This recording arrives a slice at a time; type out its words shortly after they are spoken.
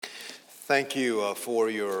Thank you for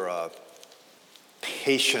your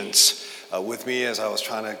patience with me as I was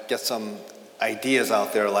trying to get some ideas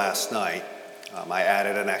out there last night. I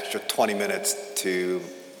added an extra 20 minutes to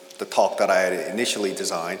the talk that I had initially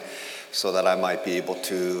designed so that I might be able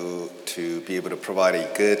to provide a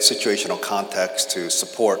good situational context to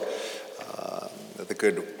support the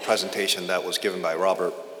good presentation that was given by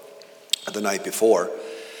Robert the night before.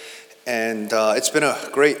 And it's been a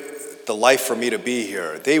great delight for me to be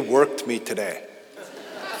here. They worked me today,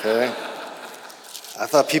 okay? I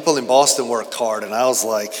thought people in Boston worked hard, and I was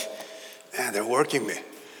like, man, they're working me.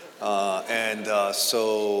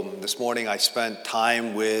 So this morning I spent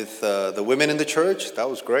time with the women in the church. That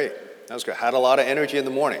was great. Had a lot of energy in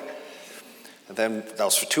the morning. And then that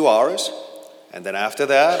was for 2 hours. And then after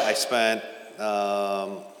that, I spent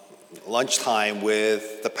lunchtime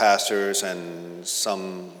with the pastors and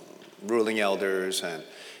some ruling elders and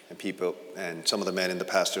people and some of the men in the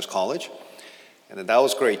pastor's college. And then that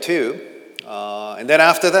was great too. And then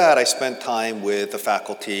after that, I spent time with the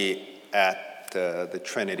faculty at the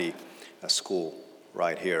Trinity School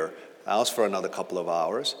right here. That was for another couple of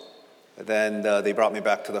hours. And then they brought me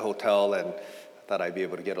back to the hotel and thought I'd be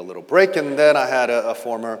able to get a little break. And then I had a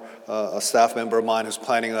former staff member of mine who's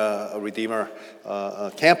planning a Redeemer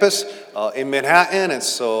campus in Manhattan. And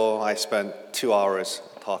so I spent 2 hours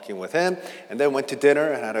talking with him, and then went to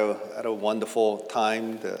dinner and had a wonderful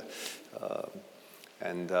time.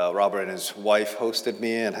 Robert and his wife hosted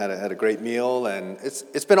me and had a great meal, and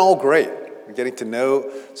it's been all great. We're getting to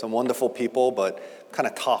know some wonderful people, but kind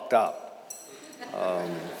of talked out.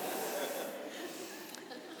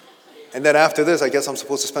 And then after this, I guess I'm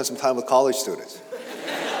supposed to spend some time with college students.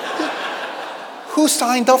 Who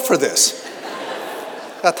signed up for this?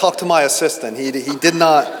 I talked to my assistant. He did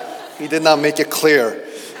not make it clear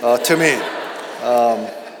to me.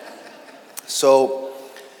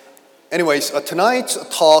 Tonight's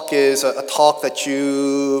talk is a talk that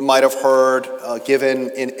you might have heard given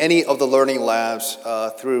in any of the learning labs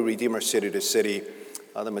through Redeemer City to City.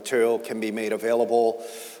 The material can be made available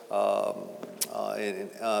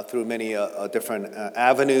through many different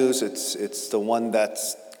avenues. It's the one that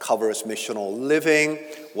covers missional living.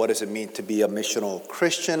 What does it mean to be a missional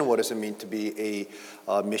Christian? What does it mean to be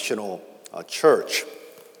a missional church?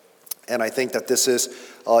 And I think that this is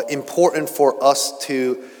important for us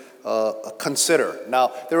to consider.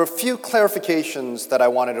 Now, there are a few clarifications that I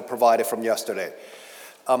wanted to provide from yesterday.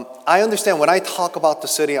 I understand when I talk about the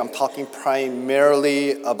city, I'm talking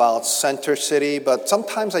primarily about Center City, but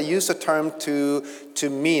sometimes I use the term to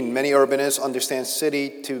mean, many urbanists understand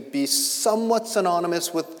city to be somewhat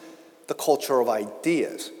synonymous with the culture of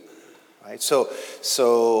ideas. Right? So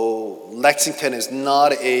Lexington is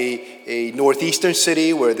not a northeastern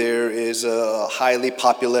city where there is a highly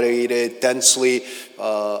populated, dense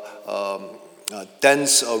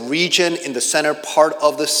region in the center part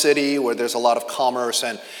of the city where there's a lot of commerce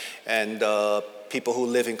and people who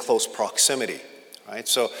live in close proximity. Right?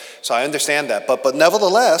 So I understand that, but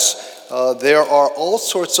nevertheless, there are all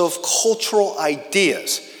sorts of cultural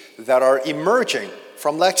ideas that are emerging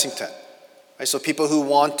from Lexington. Right? So people who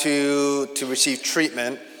want to receive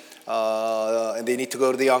treatment and they need to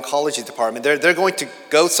go to the oncology department, they're going to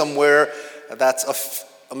go somewhere that's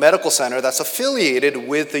a medical center that's affiliated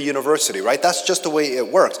with the university, right? That's just the way it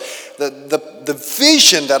works. The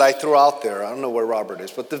vision that I threw out there, I don't know where Robert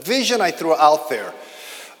is, but the vision I threw out there,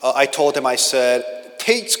 I told him, I said,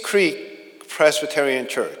 Tate's Creek Presbyterian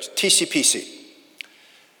Church, TCPC.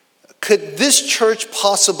 Could this church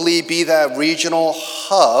possibly be that regional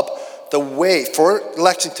hub for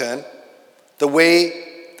Lexington, the way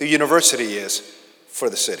the university is for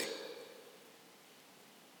the city?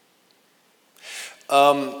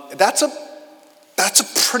 That's a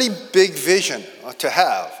pretty big vision to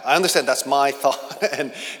have. I understand that's my thought,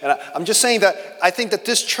 and I'm just saying that I think that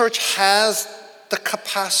this church has the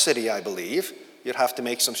capacity, I believe. You'd have to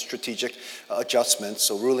make some strategic adjustments.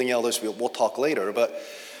 So ruling elders, we'll talk later, but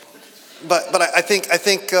I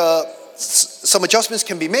think some adjustments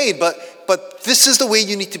can be made, but this is the way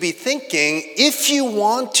you need to be thinking if you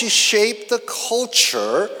want to shape the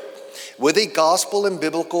culture with a gospel and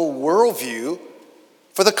biblical worldview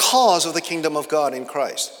for the cause of the kingdom of God in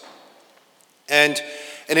Christ. And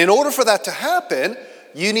in order for that to happen,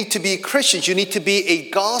 you need to be Christians. You need to be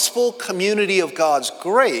a gospel community of God's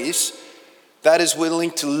grace that is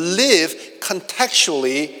willing to live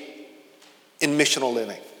contextually in missional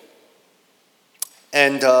living.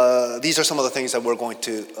 And these are some of the things that we're going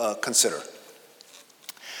to consider.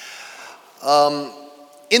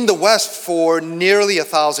 In the West, for nearly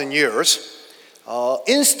 1,000 years,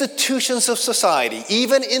 institutions of society,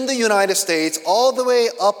 even in the United States, all the way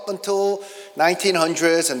up until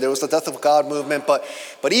 1900s, and there was the Death of God movement, but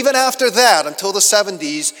even after that, until the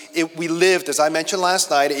 70s, we lived, as I mentioned last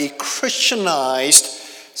night, a Christianized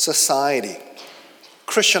society,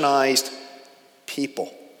 Christianized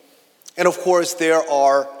people. And of course, there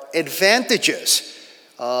are advantages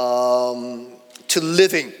to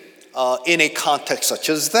living in a context such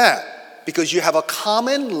as that, because you have a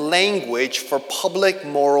common language for public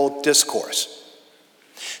moral discourse.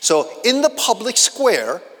 So in the public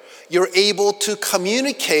square, you're able to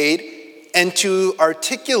communicate and to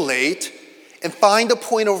articulate and find a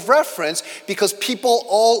point of reference because people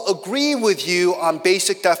all agree with you on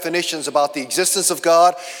basic definitions about the existence of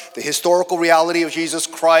God, the historical reality of Jesus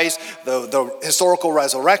Christ, the historical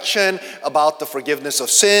resurrection, about the forgiveness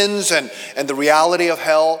of sins and the reality of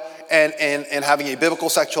hell, and having a biblical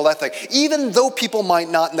sexual ethic. Even though people might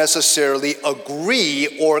not necessarily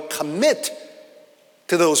agree or commit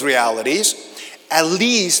to those realities, at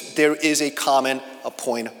least there is a common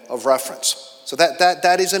point of reference. So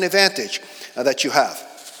that is an advantage that you have.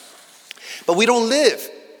 But we don't live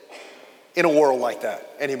in a world like that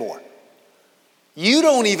anymore. You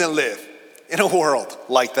don't even live in a world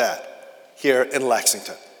like that here in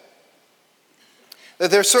Lexington.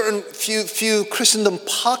 There are certain few Christendom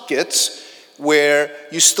pockets where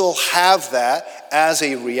you still have that as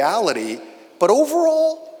a reality, but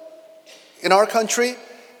overall, in our country,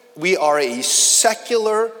 we are a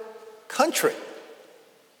secular country.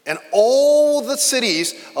 And all the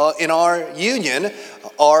cities in our union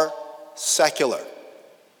are secular.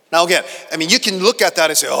 Now again, I mean, you can look at that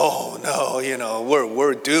and say, oh no,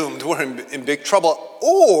 we're doomed, we're in big trouble.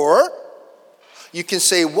 Or you can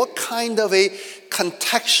say, what kind of a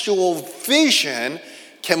contextual vision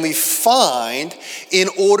can we find in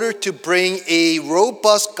order to bring a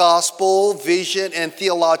robust gospel vision and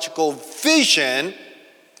theological vision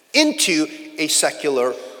into a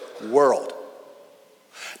secular world?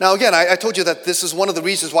 Now again, I told you that this is one of the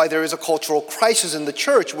reasons why there is a cultural crisis in the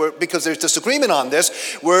church, because there's disagreement on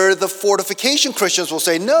this, where the fortification Christians will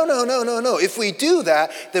say, no. If we do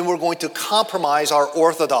that, then we're going to compromise our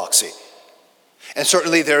orthodoxy. And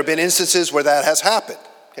certainly there have been instances where that has happened.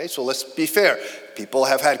 Okay, so let's be fair. People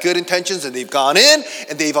have had good intentions and they've gone in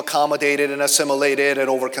and they've accommodated and assimilated and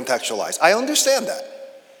over-contextualized. I understand that.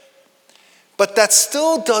 But that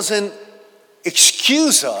still doesn't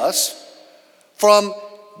excuse us from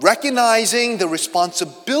recognizing the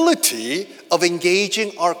responsibility of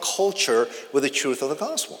engaging our culture with the truth of the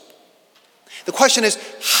gospel. The question is,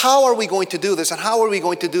 how are we going to do this? And how are we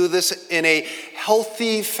going to do this in a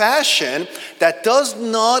healthy fashion that does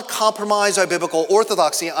not compromise our biblical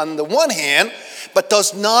orthodoxy on the one hand, but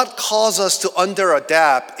does not cause us to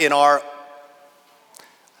under-adapt in our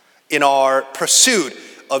pursuit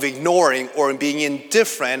of ignoring or being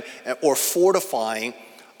indifferent or fortifying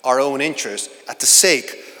our own interests at the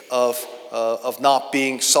sake of not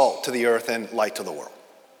being salt to the earth and light to the world.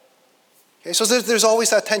 Okay, so there's always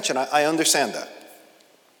that tension. I understand that.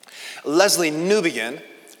 Lesslie Newbigin,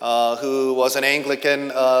 who was an Anglican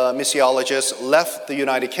missiologist, left the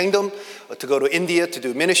United Kingdom to go to India to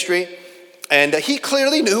do ministry. And he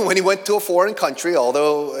clearly knew when he went to a foreign country,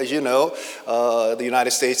 although, as you know, the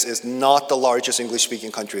United States is not the largest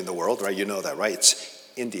English-speaking country in the world, right? You know that, right? It's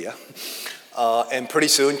India. And pretty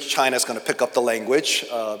soon, China's going to pick up the language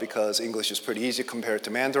because English is pretty easy compared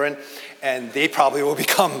to Mandarin. And they probably will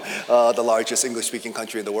become the largest English-speaking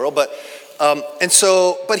country in the world. But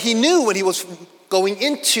he knew when he was going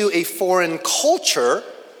into a foreign culture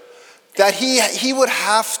that he would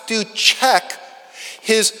have to check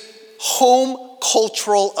his home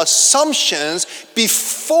cultural assumptions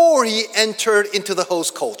before he entered into the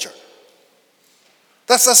host culture.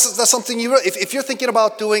 That's something if you're thinking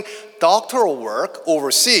about doing doctoral work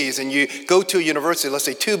overseas and you go to a university, let's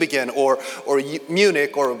say Tübingen or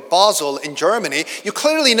Munich or Basel in Germany, you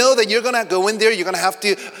clearly know that you're going to go in there, you're going to have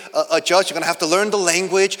to adjust, you're going to have to learn the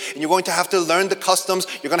language, and you're going to have to learn the customs,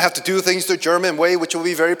 you're going to have to do things the German way, which will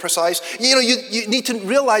be very precise. You know, you need to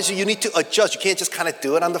realize that you need to adjust. You can't just kind of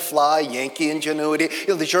do it on the fly, Yankee ingenuity. You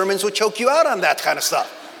know, the Germans will choke you out on that kind of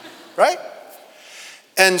stuff, right?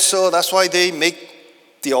 And so that's why they make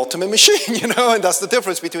the ultimate machine, you know, and that's the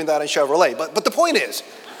difference between that and Chevrolet. But the point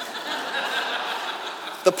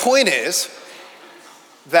is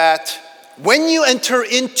that when you enter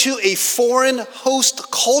into a foreign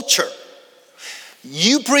host culture,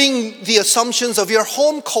 you bring the assumptions of your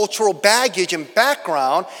home cultural baggage and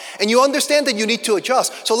background, and you understand that you need to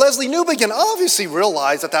adjust. So Lesslie Newbigin obviously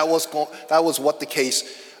realized that was what the case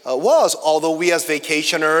was. Although we as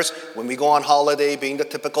vacationers, when we go on holiday, being the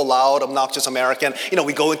typical loud, obnoxious American,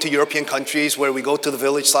 we go into European countries where we go to the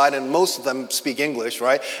village side and most of them speak English,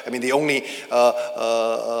 right? I mean, the only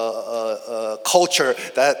culture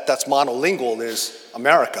that's monolingual is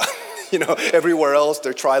America. Everywhere else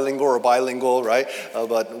they're trilingual or bilingual, right?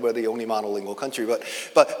 But we're the only monolingual country.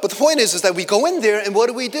 But the point is that we go in there and what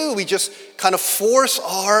do? We just kind of force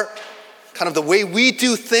our kind of the way we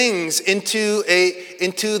do things into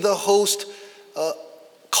the host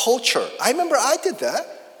culture. I remember I did that.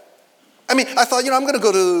 I mean, I thought, I'm going to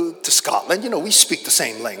go to Scotland. We speak the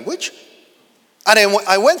same language. And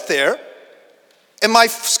I went there, and my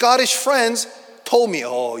Scottish friends told me,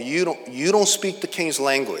 "Oh, you don't speak the King's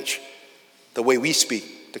language the way we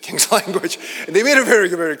speak the King's language." And they made it very,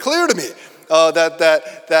 very clear to me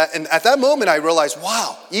that. And at that moment, I realized,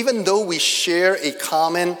 wow, even though we share a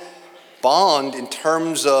common bond in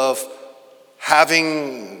terms of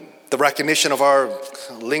having the recognition of our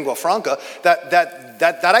lingua franca,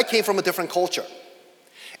 that I came from a different culture.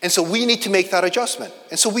 And so we need to make that adjustment.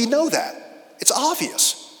 And so we know that. It's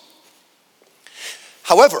obvious.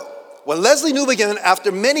 However, when Leslie Newbigin,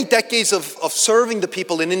 after many decades of serving the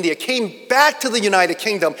people in India, came back to the United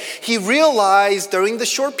Kingdom, he realized during the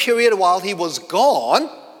short period while he was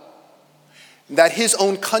gone that his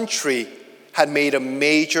own country had made a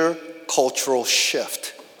major cultural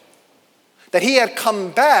shift. That he had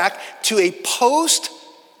come back to a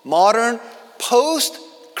post-modern,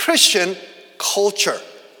 post-Christian culture.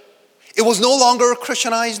 It was no longer a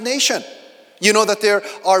Christianized nation. You know that there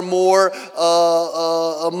are more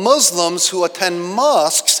Muslims who attend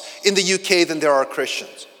mosques in the UK than there are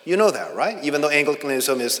Christians. You know that, right? Even though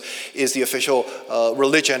Anglicanism is the official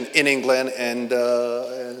religion in England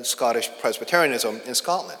and Scottish Presbyterianism in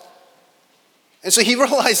Scotland. And so he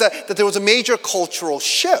realized that there was a major cultural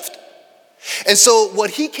shift. And so what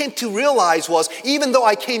he came to realize was, even though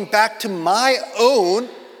I came back to my own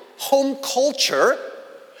home culture,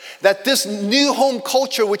 that this new home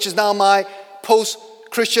culture, which is now my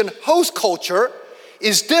post-Christian host culture,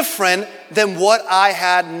 is different than what I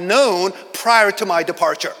had known prior to my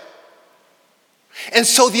departure. And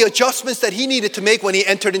so the adjustments that he needed to make when he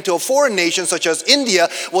entered into a foreign nation such as India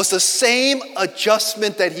was the same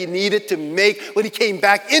adjustment that he needed to make when he came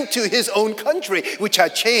back into his own country, which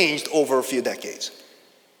had changed over a few decades.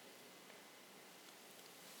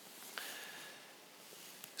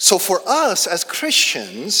 So for us as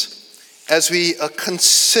Christians, as we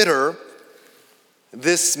consider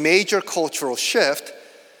this major cultural shift,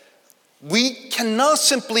 we cannot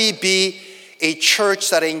simply be a church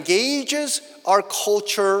that engages our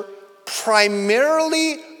culture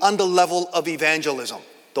primarily on the level of evangelism.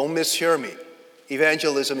 Don't mishear me.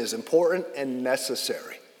 Evangelism is important and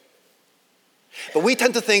necessary. But we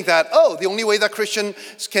tend to think that, the only way that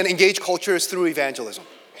Christians can engage culture is through evangelism.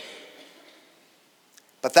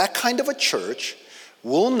 But that kind of a church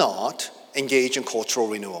will not engage in cultural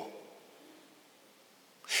renewal.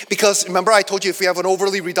 Because remember I told you, if we have an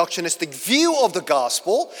overly reductionistic view of the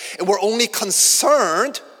gospel and we're only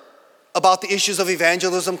concerned about the issues of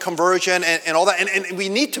evangelism, conversion, and all that, and we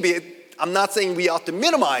need to be, I'm not saying we ought to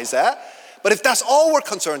minimize that, but if that's all we're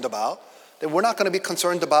concerned about, then we're not going to be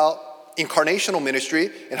concerned about incarnational ministry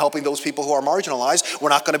and helping those people who are marginalized. We're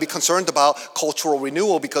not going to be concerned about cultural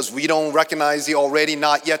renewal because we don't recognize the already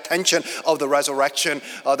not yet tension of the resurrection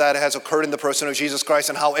that has occurred in the person of Jesus Christ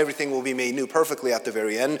and how everything will be made new perfectly at the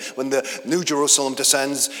very end when the new Jerusalem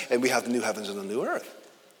descends and we have the new heavens and the new earth.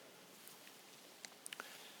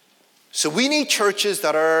 So we need churches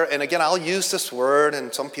that are, and again, I'll use this word,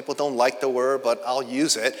 and some people don't like the word, but I'll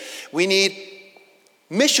use it. We need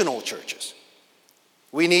missional churches.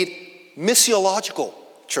 We need missiological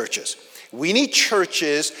churches. We need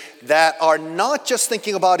churches that are not just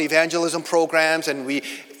thinking about evangelism programs, and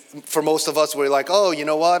for most of us, we're like, you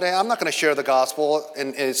know what, I'm not going to share the gospel,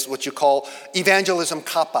 and it's what you call evangelism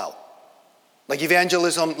cop-out. Like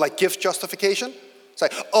evangelism, like gift justification. It's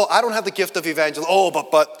like, I don't have the gift of evangelism.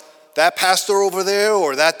 But that pastor over there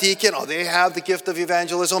or that deacon, they have the gift of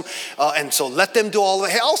evangelism, and so let them do all of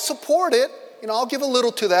it. Hey, I'll support it. I'll give a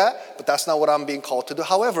little to that, but that's not what I'm being called to do.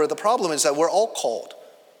 However, the problem is that we're all called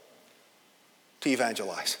to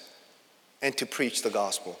evangelize and to preach the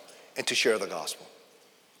gospel and to share the gospel.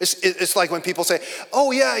 It's like when people say,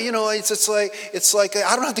 it's like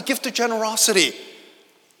I don't have the gift of generosity.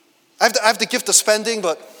 I have the gift of spending,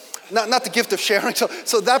 but not the gift of sharing.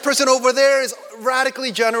 So that person over there is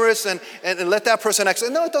radically generous and let that person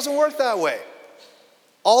exit. No, it doesn't work that way.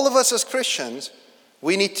 All of us as Christians,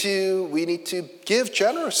 we need to give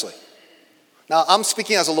generously. Now, I'm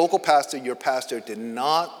speaking as a local pastor. Your pastor did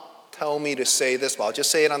not tell me to say this, but I'll just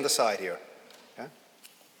say it on the side here. Okay?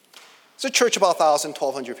 It's a church about 1,000,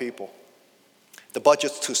 1,200 people. The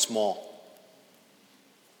budget's too small.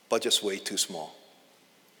 Budget's way too small.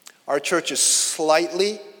 Our church is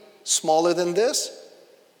slightly smaller than this.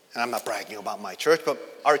 And I'm not bragging about my church, but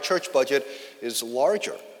our church budget is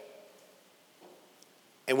larger.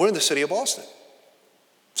 And we're in the city of Boston.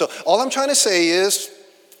 So all I'm trying to say is,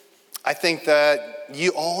 I think that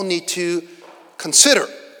you all need to consider,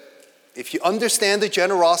 if you understand the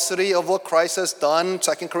generosity of what Christ has done,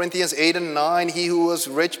 2 Corinthians 8 and 9, he who was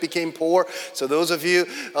rich became poor. So those of you,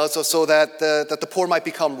 so that the poor might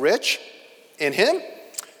become rich in him,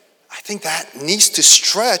 I think that needs to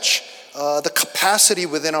stretch the capacity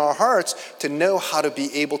within our hearts to know how to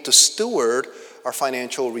be able to steward our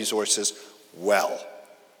financial resources well.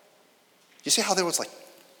 You see how there was like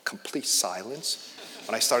complete silence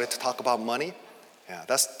when I started to talk about money? Yeah,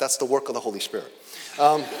 that's the work of the Holy Spirit.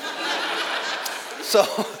 So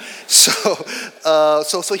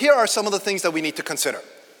here are some of the things that we need to consider.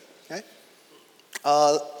 Okay?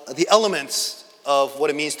 The elements of what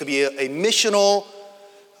it means to be a missional,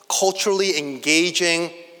 culturally engaging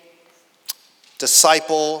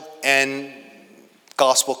disciple and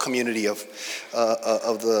gospel community of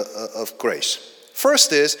grace.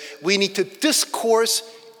 First is we need to discourse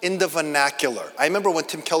in the vernacular. I remember when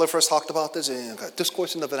Tim Keller first talked about this,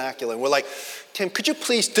 discourse in the vernacular. And we're like, Tim, could you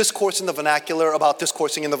please discourse in the vernacular about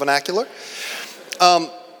discoursing in the vernacular?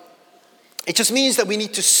 It just means that we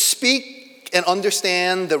need to speak and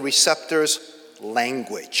understand the receptor's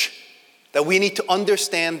language. That we need to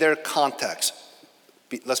understand their context.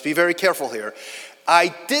 Let's be very careful here.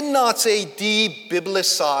 I did not say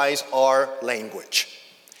de-biblicize our language.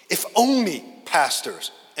 If only pastors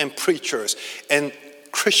and preachers and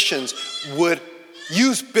Christians would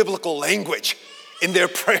use biblical language in their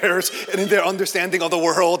prayers and in their understanding of the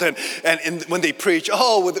world and when they preach,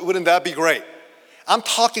 wouldn't that be great? I'm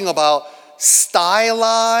talking about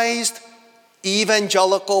stylized,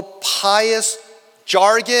 evangelical, pious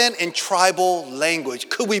jargon and tribal language.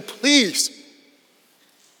 Could we please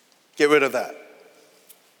get rid of that?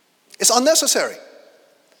 It's unnecessary.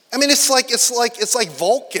 I mean, it's like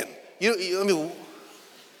Vulcan.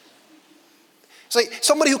 It's like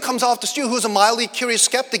somebody who comes off the street who's a mildly curious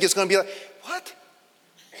skeptic is going to be like, what?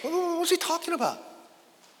 What's he talking about?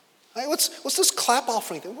 Like, what's this clap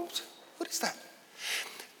offering thing? What is that?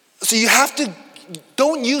 So you have to,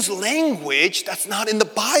 don't use language that's not in the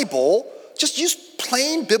Bible. Just use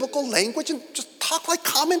plain biblical language and just talk like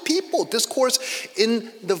common people. Discourse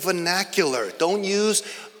in the vernacular. Don't use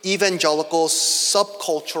evangelical,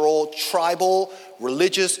 subcultural, tribal,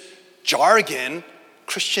 religious jargon,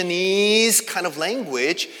 Christianese kind of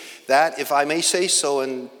language that, if I may say so,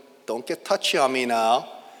 and don't get touchy on me now,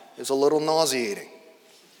 is a little nauseating.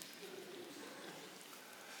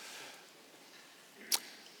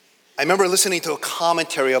 I remember listening to a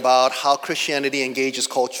commentary about how Christianity engages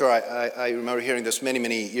culture. I remember hearing this many,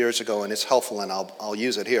 many years ago, and it's helpful, and I'll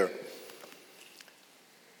use it here.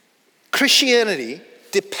 Christianity,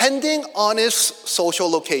 depending on its social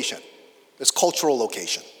location, its cultural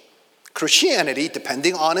location. Christianity,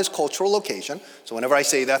 depending on its cultural location, so whenever I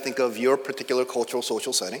say that, think of your particular cultural,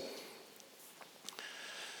 social setting.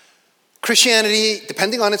 Christianity,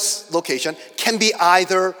 depending on its location, can be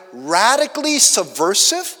either radically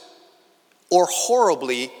subversive or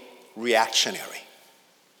horribly reactionary.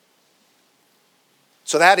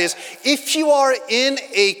 So that is, if you are in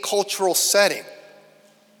a cultural setting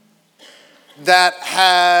that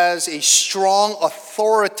has a strong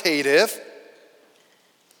authoritative,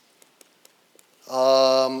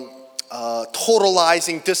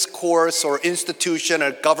 totalizing discourse or institution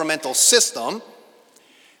or governmental system,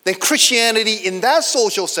 then Christianity in that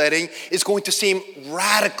social setting is going to seem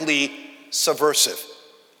radically subversive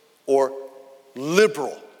or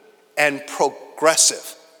liberal and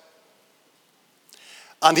progressive.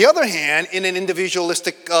 On the other hand, in an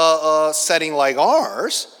individualistic setting like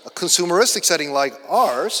ours, a consumeristic setting like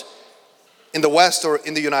ours, in the West or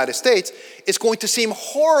in the United States, it's going to seem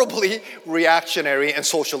horribly reactionary and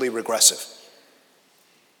socially regressive.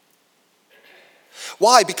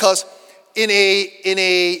 Why? Because in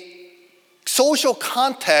a social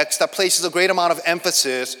context that places a great amount of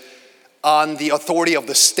emphasis on the authority of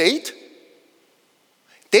the state,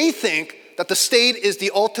 they think that the state is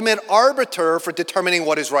the ultimate arbiter for determining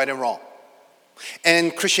what is right and wrong.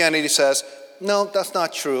 And Christianity says, no, that's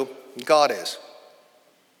not true. God is.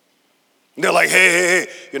 And they're like, hey,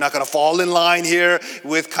 you're not going to fall in line here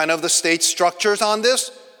with kind of the state structures on this.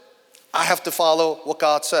 I have to follow what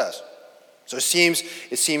God says. So it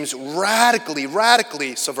seems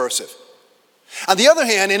radically subversive. On the other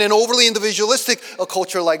hand, in an overly individualistic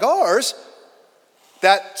culture like ours,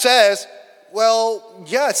 that says, well,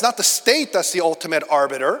 yeah, it's not the state that's the ultimate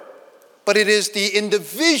arbiter, but it is the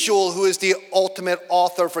individual who is the ultimate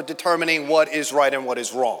author for determining what is right and what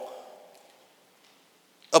is wrong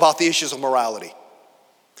about the issues of morality.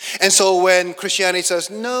 And so when Christianity says,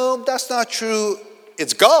 no, that's not true,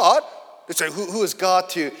 it's God, they say, who is God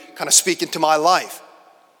to kind of speak into my life?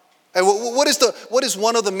 And what is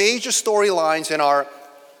one of the major storylines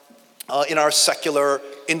in our secular,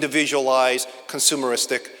 individualized,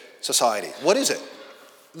 consumeristic society? What is it?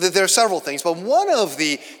 There are several things, but one of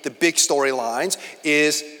the big storylines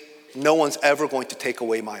is no one's ever going to take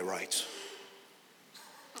away my rights.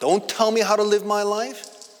 Don't tell me how to live my life.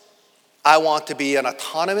 I want to be an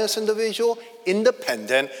autonomous individual,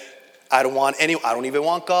 independent. I don't even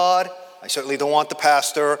want God. I certainly don't want the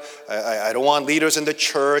pastor. I don't want leaders in the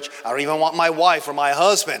church. I don't even want my wife or my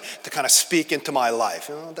husband to kind of speak into my life.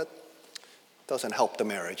 That doesn't help the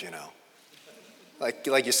marriage, Like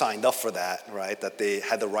you signed up for that, right? That they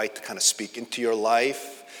had the right to kind of speak into your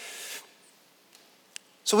life.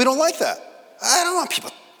 So we don't like that. I don't want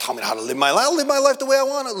people to tell me how to live my life. I'll live my life the way I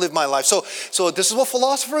want to live my life. So this is what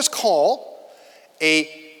philosophers call a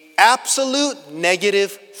absolute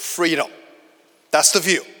negative freedom. That's the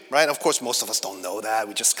view, right? Of course, most of us don't know that.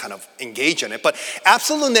 We just kind of engage in it. But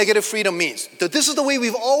absolute negative freedom means that this is the way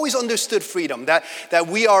we've always understood freedom, that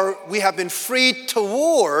we have been freed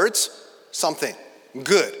towards something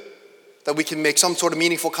good, that we can make some sort of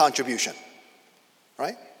meaningful contribution,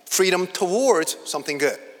 right? Freedom towards something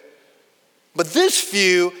good. But this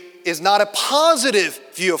view is not a positive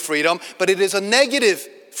view of freedom, but it is a negative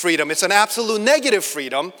freedom. It's an absolute negative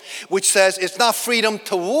freedom, which says it's not freedom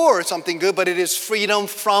towards something good, but it is freedom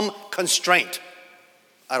from constraint.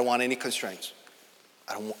 I don't want any constraints.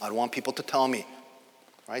 I don't want people to tell me,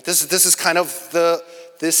 right? This is kind of the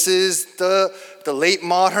late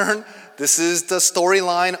modern. This is the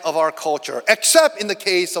storyline of our culture, except in the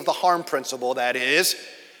case of the harm principle, that is,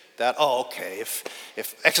 that,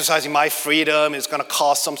 if exercising my freedom is going to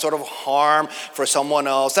cause some sort of harm for someone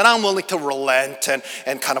else, then I'm willing to relent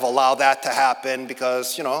and kind of allow that to happen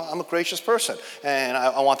because, I'm a gracious person and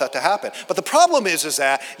I want that to happen. But the problem is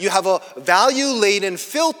that you have a value-laden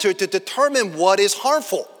filter to determine what is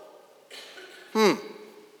harmful.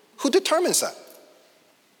 Who determines that?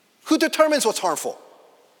 Who determines what's harmful?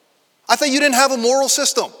 I thought you didn't have a moral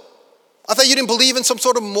system. I thought you didn't believe in some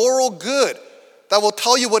sort of moral good that will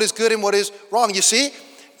tell you what is good and what is wrong. You see,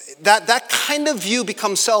 that kind of view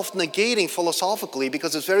becomes self-negating philosophically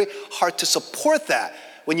because it's very hard to support that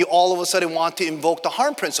when you all of a sudden want to invoke the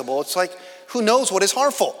harm principle. It's like, who knows what is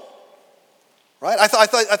harmful? Right? I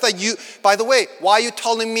thought you, by the way, why are you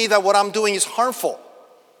telling me that what I'm doing is harmful?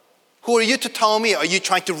 Who are you to tell me? Are you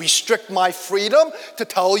trying to restrict my freedom to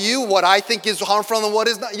tell you what I think is harmful and what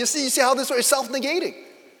is not? You see how this is self-negating?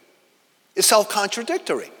 It's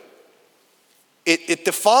self-contradictory. It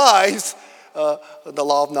defies the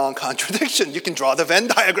law of non-contradiction. You can draw the Venn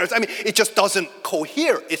diagrams. It just doesn't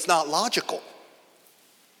cohere. It's not logical.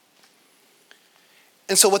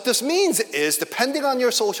 And so what this means is, depending on your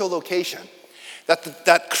social location,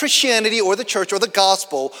 that Christianity or the church or the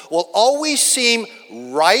gospel will always seem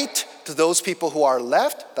right to those people who are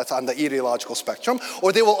left, that's on the ideological spectrum,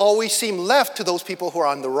 or they will always seem left to those people who are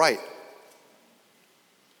on the right.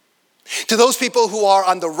 To those people who are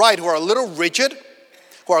on the right, who are a little rigid,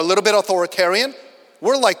 who are a little bit authoritarian,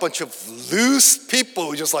 we're like a bunch of loose people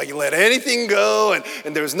who just like let anything go,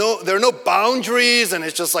 and there are no boundaries, and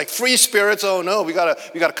it's just like free spirits. Oh no, we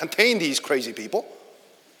gotta contain these crazy people.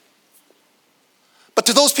 But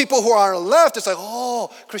to those people who are on the left, it's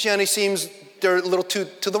like, Christianity seems they're a little too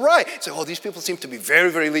to the right. It's like, these people seem to be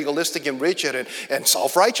very, very legalistic and rigid and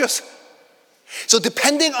self-righteous. So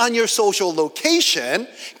depending on your social location,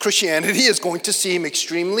 Christianity is going to seem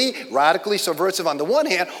extremely radically subversive on the one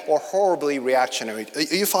hand or horribly reactionary. Are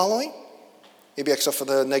you following? Maybe except for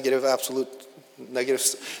the negative, absolute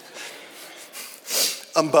negatives.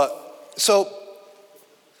 So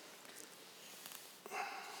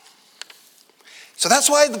that's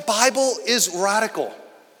why the Bible is radical.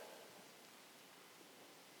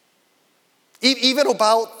 Even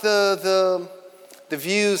about the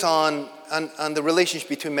views on the relationship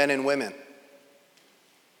between men and women.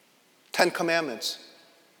 10 Commandments.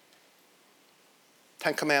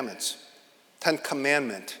 10 Commandments. 10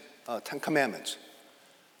 Commandments.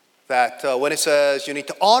 That when it says you need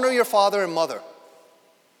to honor your father and mother.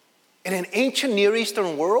 In an ancient Near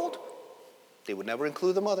Eastern world, they would never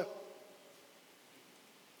include the mother.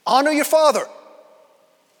 Honor your father.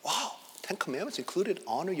 Wow, 10 Commandments included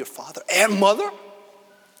honor your father and mother?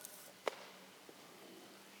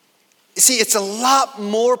 You see, it's a lot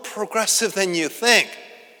more progressive than you think.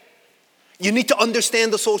 You need to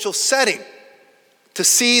understand the social setting to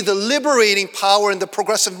see the liberating power and the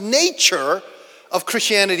progressive nature of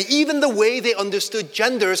Christianity, even the way they understood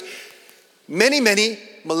genders many, many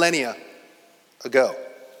millennia ago.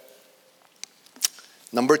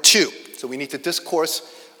 Number two, so we need to discourse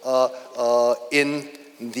in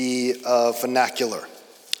the vernacular.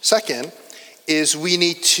 Second is we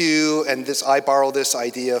need to, and I borrow this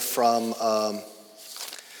idea from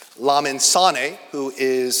Lamin Sanneh, who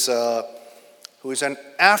is an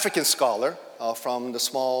African scholar from the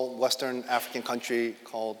small Western African country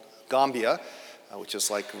called Gambia, which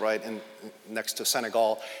is like right next to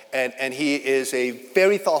Senegal. And he is a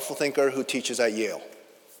very thoughtful thinker who teaches at Yale.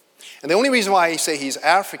 And the only reason why I say he's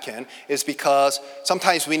African is because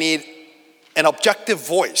sometimes we need an objective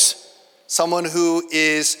voice, someone who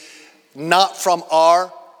is not from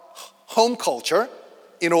our home culture,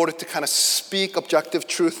 in order to kind of speak objective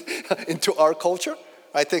truth into our culture.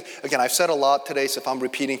 I think, again, I've said a lot today, so if I'm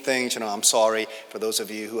repeating things, I'm sorry for those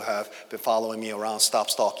of you who have been following me around, stop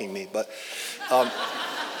stalking me. But I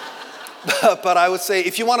would say,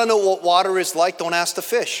 if you want to know what water is like, don't ask the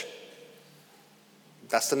fish.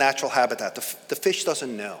 That's the natural habitat. The fish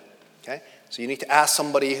doesn't know, okay? So you need to ask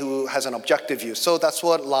somebody who has an objective view. So that's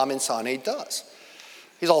what Lamin Sanneh does.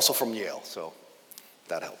 He's also from Yale, so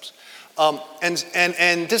that helps.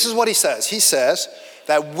 And this is what he says. He says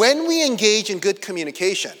that when we engage in good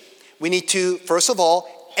communication, we need to, first of all,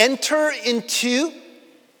 enter into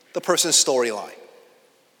the person's storyline.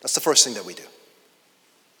 That's the first thing that we do.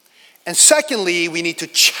 And secondly, we need to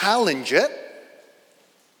challenge it.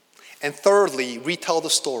 And thirdly, retell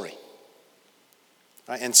the story.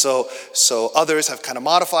 Right? And so others have kind of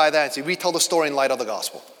modified that and say, retell the story in light of the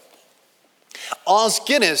gospel. Os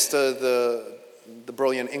Guinness, the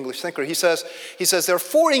brilliant English thinker, he says there are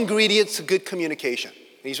 4 ingredients to good communication.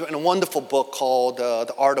 He's written a wonderful book called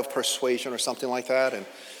The Art of Persuasion or something like that, an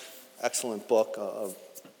excellent book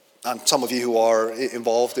on some of you who are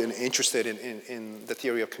involved and interested in the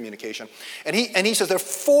theory of communication. And he says there are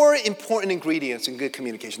 4 important ingredients in good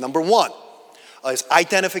communication. Number 1 is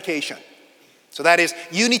identification. So that is,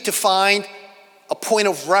 you need to find a point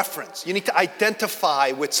of reference. You need to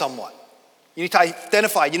identify with someone. You need to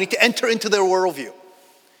identify. You need to enter into their worldview.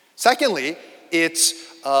 Secondly, it's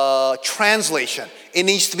translation. It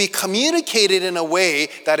needs to be communicated in a way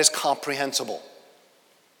that is comprehensible.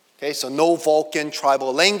 Okay, so no Vulcan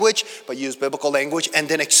tribal language, but use biblical language and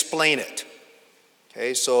then explain it.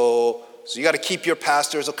 Okay, so you got to keep your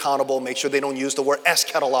pastors accountable. Make sure they don't use the word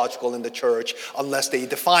eschatological in the church unless they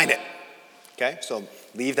define it. Okay, so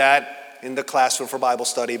leave that in the classroom for Bible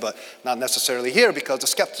study, but not necessarily here because the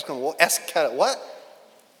skeptics go, well, what?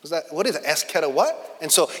 What is it? Eschata what?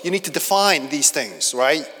 And so you need to define these things,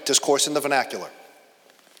 right? Discourse in the vernacular.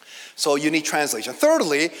 So you need translation.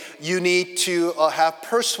 Thirdly, you need to have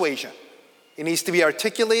persuasion. It needs to be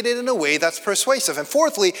articulated in a way that's persuasive. And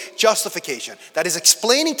fourthly, justification. That is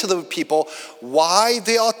explaining to the people why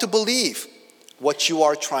they ought to believe what you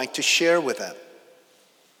are trying to share with them.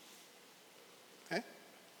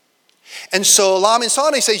 And so Lamin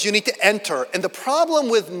Sanneh says you need to enter. And the problem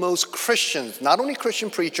with most Christians, not only Christian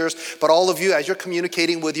preachers, but all of you as you're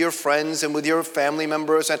communicating with your friends and with your family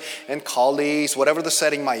members and colleagues, whatever the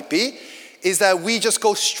setting might be, is that we just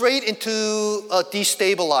go straight into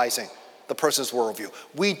destabilizing the person's worldview.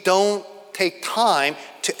 We don't take time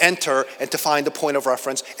to enter and to find the point of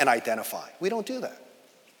reference and identify. We don't do that.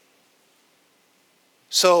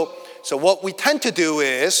 So what we tend to do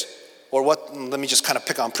is, let me just kind of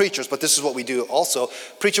pick on preachers, but this is what we do also.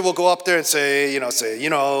 Preacher will go up there and say,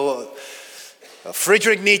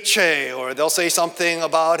 Friedrich Nietzsche, or they'll say something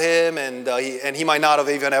about him, and he might not have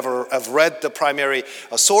even ever have read the primary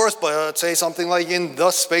source, but say something like, "In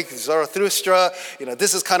thus spake Zarathustra,"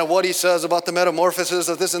 this is kind of what he says about the metamorphosis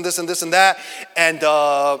of this and this and this and that,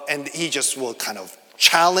 and he just will kind of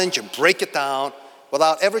challenge and break it down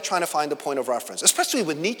without ever trying to find a point of reference, especially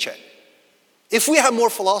with Nietzsche. If we had more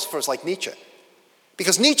philosophers like Nietzsche,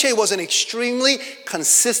 because Nietzsche was an extremely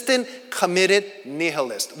consistent, committed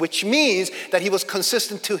nihilist, which means that he was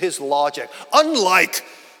consistent to his logic, unlike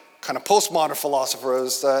kind of postmodern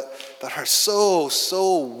philosophers that are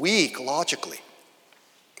so weak logically.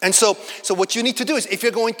 And so what you need to do is, if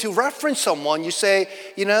you're going to reference someone, you say,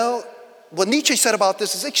 what Nietzsche said about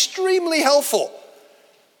this is extremely helpful.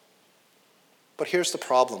 But here's the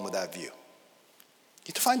problem with that view. You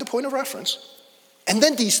need to find a point of reference, and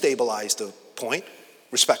then destabilize the point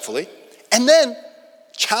respectfully, and then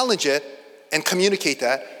challenge it and communicate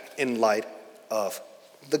that in light of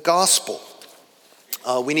the gospel.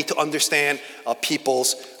 We need to understand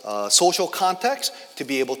people's social context to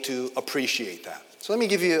be able to appreciate that. So let me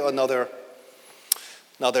give you another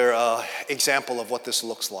example of what this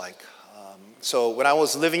looks like. So when I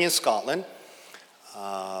was living in Scotland,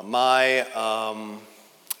 my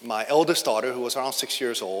eldest daughter, who was around 6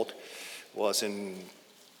 years old, was in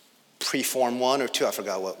pre-form 1 or 2, I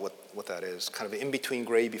forgot what that is, kind of in between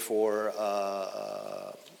grade before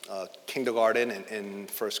kindergarten and in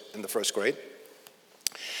the first grade.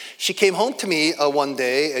 She came home to me one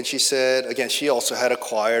day and she said, again, she also had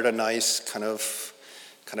acquired a nice kind of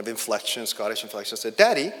inflection, Scottish inflection. She said,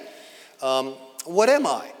 "Daddy, what am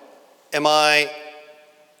I? Am I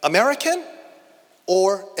American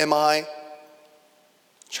or am I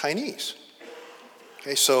Chinese?"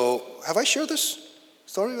 Okay, so have I shared this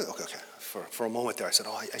story? Okay. For a moment there, I said,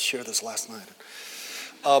 I shared this last night.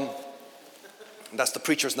 That's the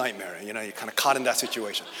preacher's nightmare, you're kind of caught in that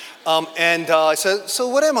situation. And I said, "So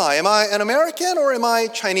what am I? Am I an American or am I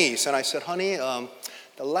Chinese?" And I said, "Honey, the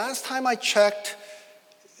last time I checked,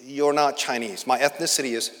 you're not Chinese. My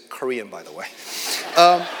ethnicity is Korean, by the way."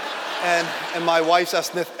 And my wife's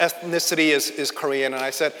ethnicity is Korean. And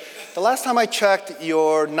I said, "The last time I checked,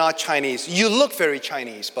 you're not Chinese. You look very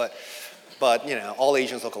Chinese, but all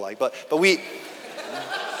Asians look alike.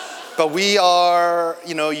 But we are,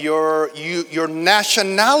 your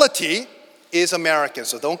nationality is American.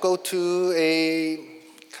 So don't go to a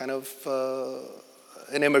kind of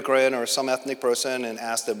an immigrant or some ethnic person and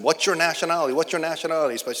ask them, what's your nationality? What's your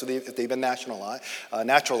nationality?" Especially if they've been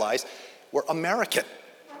naturalized. We're American.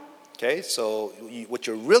 Okay, so what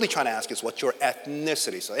you're really trying to ask is what's your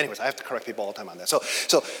ethnicity. So anyways, I have to correct people all the time on that. So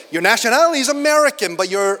your nationality is American, but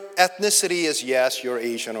your ethnicity is, yes, you're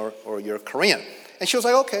Asian or you're Korean. And she was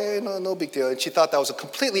like, "Okay, no big deal." And she thought that was a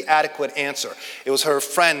completely adequate answer. It was her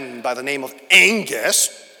friend by the name of Angus.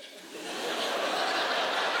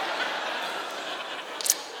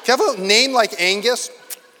 If you have a name like Angus,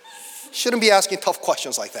 you shouldn't be asking tough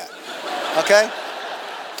questions like that. Okay?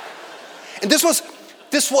 And this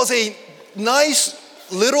was a nice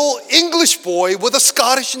little English boy with a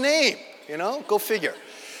Scottish name, go figure.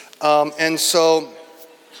 And so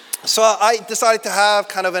I decided to have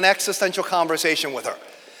kind of an existential conversation with her.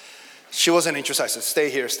 She wasn't interested. I said, stay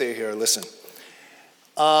here, listen.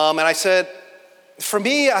 And I said, for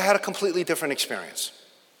me, I had a completely different experience.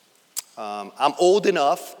 I'm old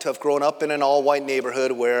enough to have grown up in an all-white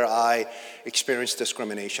neighborhood where I experienced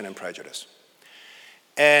discrimination and prejudice.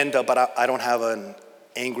 And but I don't have an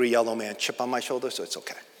angry yellow man chip on my shoulder, so it's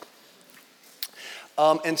okay.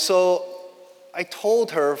 And so I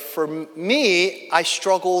told her, for me, I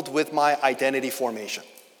struggled with my identity formation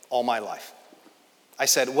all my life. I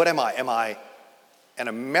said, what am I? Am I an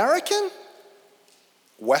American,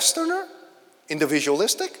 Westerner,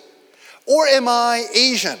 individualistic? Or am I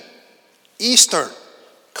Asian, Eastern,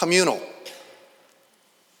 communal?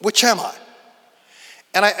 Which am I?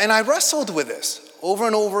 And I wrestled with this over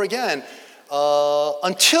and over again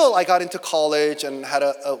until I got into college and had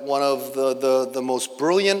one of the most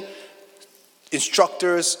brilliant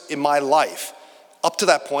instructors in my life, up to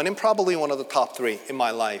that point, and probably one of the top 3 in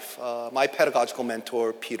my life, my pedagogical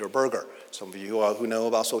mentor, Peter Berger. Some of you who know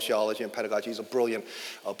about sociology and pedagogy, he's a brilliant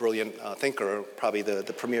thinker, probably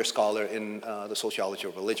the premier scholar in the sociology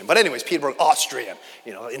of religion. But anyways, Peter Berger, Austrian,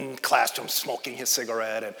 in classrooms smoking his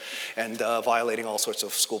cigarette and violating all sorts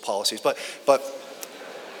of school policies,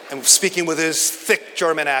 and speaking with his thick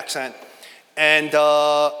German accent.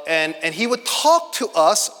 And he would talk to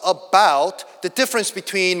us about the difference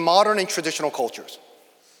between modern and traditional cultures.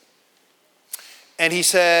 And he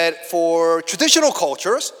said, for traditional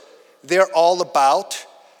cultures, they're all about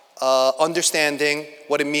understanding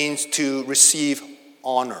what it means to receive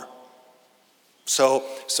honor. So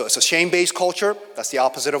it's a shame-based culture. That's the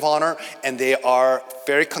opposite of honor. And they are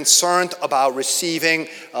very concerned about receiving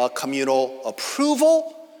communal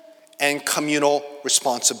approval and communal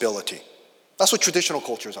responsibility. That's what traditional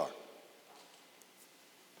cultures are.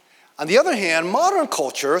 On the other hand, modern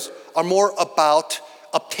cultures are more about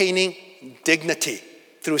obtaining dignity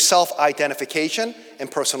through self-identification and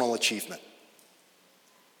personal achievement.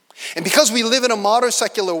 And because we live in a modern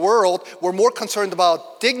secular world, we're more concerned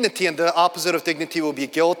about dignity, and the opposite of dignity will be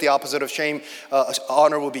guilt, the opposite of shame,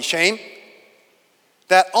 honor will be shame.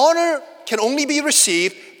 That honor can only be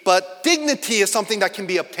received, but dignity is something that can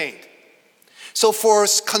be obtained. So for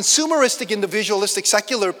consumeristic, individualistic,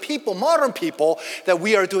 secular people, modern people, that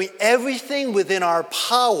we are doing everything within our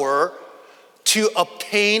power to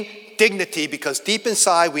obtain dignity, because deep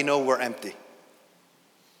inside we know we're empty.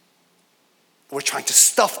 We're trying to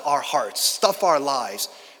stuff our hearts, stuff our lives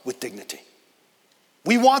with dignity.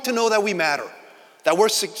 We want to know that we matter. that we're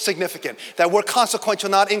significant, that we're consequential,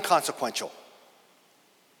 not inconsequential.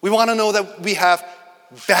 We want to know that we have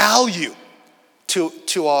value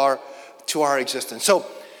to our existence.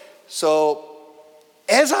 So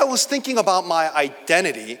as I was thinking about my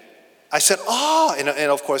identity, I said,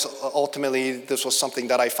 and of course, ultimately, this was something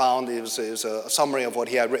that I found. It was a summary of what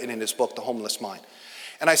he had written in his book, The Homeless Mind.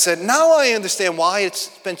 And I said, now I understand why it's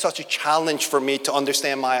been such a challenge for me to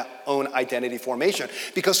understand my own identity formation.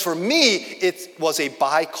 Because for me, it was a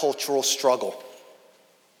bicultural struggle.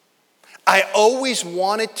 I always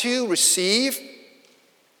wanted to receive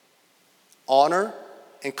honor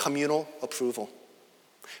and communal approval.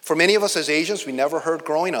 For many of us as Asians, we never heard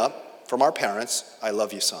growing up from our parents, "I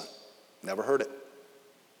love you, son." Never heard it.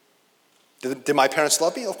 Did my parents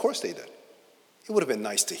love me? Of course they did. It would have been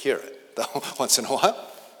nice to hear it, though, once in a while.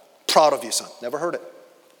 "Proud of you, son." Never heard it.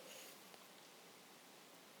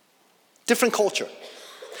 Different culture.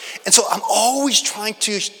 And so I'm always trying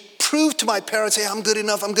to prove to my parents, "Hey, I'm good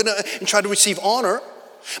enough, and try to receive honor."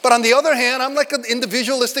 But on the other hand, I'm like an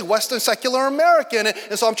individualistic Western secular American,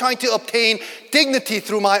 and so I'm trying to obtain dignity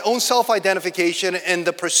through my own self-identification and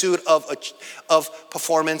the pursuit of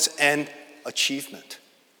performance and achievement.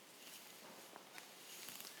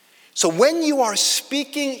 So when you are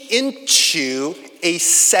speaking into a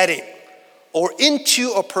setting or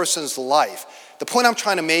into a person's life, the point I'm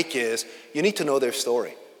trying to make is you need to know their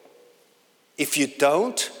story. If you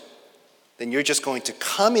don't, then you're just going to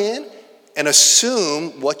come in and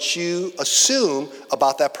assume what you assume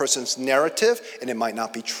about that person's narrative, and it might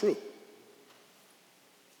not be true.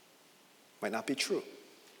 Might not be true.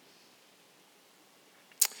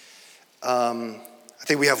 I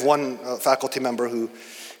think we have one faculty member who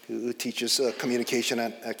teaches communication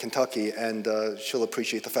at Kentucky, and she'll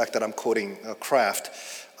appreciate the fact that I'm quoting Kraft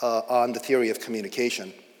on the theory of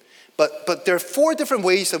communication. But there are 4 different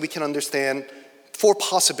ways that we can understand 4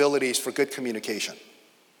 possibilities for good communication.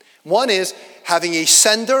 One is having a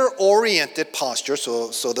sender-oriented posture.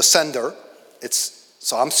 So the sender,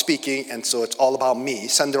 so I'm speaking, and so it's all about me,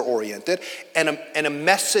 sender-oriented, and a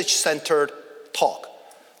message-centered talk.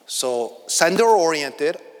 So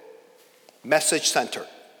sender-oriented, message-centered.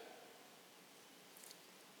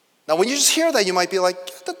 Now, when you just hear that, you might be like,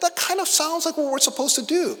 that kind of sounds like what we're supposed to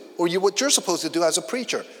do, or what you're supposed to do as a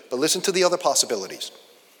preacher. But listen to the other possibilities.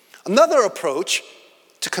 Another approach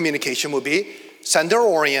to communication would be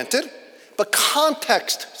sender-oriented, but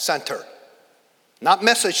context-centered. Not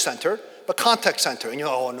message-centered, but context-centered. And you're,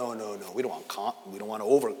 "Oh, no, we don't want to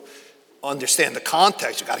over understand the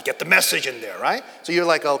context. You got to get the message in there, right?" So you're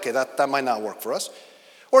like, okay, that might not work for us.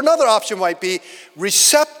 Or another option might be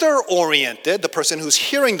receptor-oriented, the person who's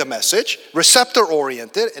hearing the message,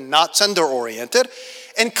 receptor-oriented and not sender-oriented,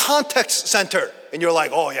 and context-centered. And you're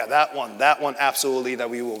like, "Oh yeah, that one absolutely that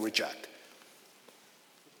we will reject."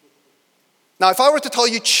 Now, if I were to tell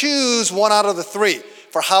you choose one out of the 3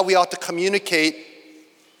 for how we ought to communicate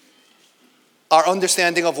our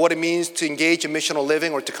understanding of what it means to engage in missional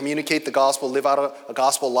living or to communicate the gospel, live out a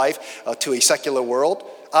gospel life to a secular world,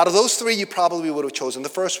 out of those 3, you probably would have chosen the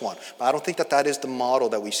first one. But I don't think that is the model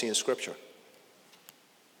that we see in Scripture.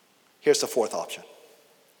 Here's the 4th option.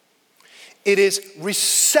 It is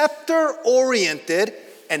receptor-oriented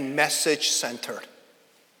and message-centered.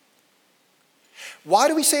 Why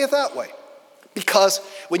do we say it that way? Because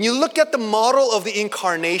when you look at the model of the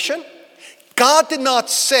incarnation, God did not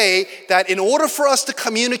say that in order for us to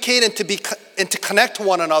communicate and to connect to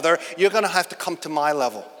one another, you're going to have to come to my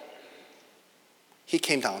level. He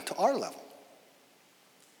came down to our level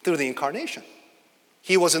through the incarnation.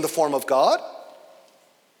 He was in the form of God,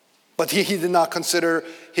 but he did not consider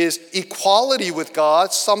his equality with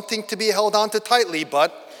God something to be held on to tightly,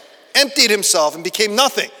 but emptied himself and became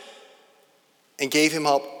nothing and gave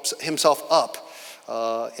himself up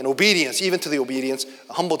in obedience, even to the obedience,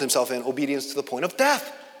 humbled himself in obedience to the point of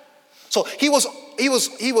death. So he was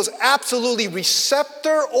absolutely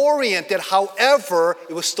receptor-oriented. However,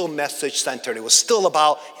 it was still message-centered. It was still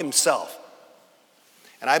about himself.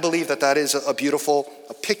 And I believe that is a beautiful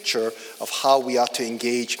picture of how we ought to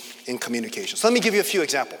engage in communication. So let me give you a few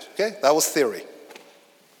examples, okay? That was theory.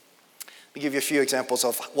 Let me give you a few examples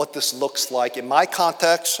of what this looks like in my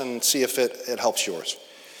context and see if it helps yours.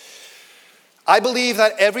 I believe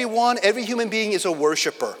that every human being is a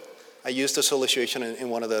worshiper. I used this illustration in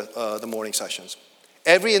one of the morning sessions.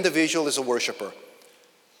 Every individual is a worshiper.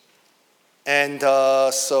 And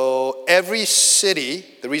so every city,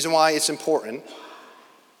 the reason why it's important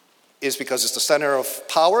is because it's the center of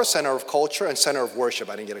power, center of culture, and center of worship.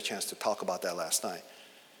 I didn't get a chance to talk about that last night.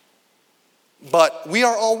 But we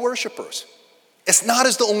are all worshipers. It's not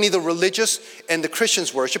as though only the religious and the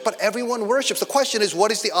Christians worship, but everyone worships. The question is,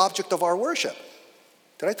 what is the object of our worship?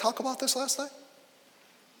 Did I talk about this last night?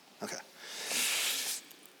 Okay.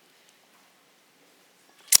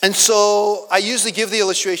 And so I usually give the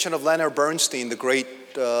illustration of Leonard Bernstein, the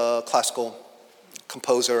great classical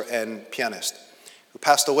composer and pianist, who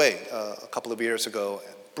passed away a couple of years ago.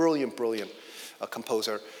 Brilliant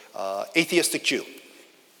composer, atheistic Jew.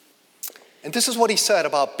 And this is what he said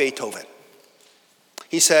about Beethoven.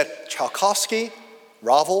 He said, Tchaikovsky,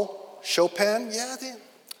 Ravel, Chopin, yeah,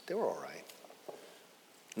 they were all right.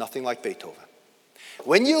 Nothing like Beethoven.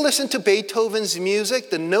 When you listen to Beethoven's music,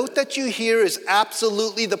 the note that you hear is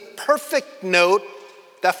absolutely the perfect note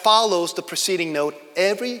that follows the preceding note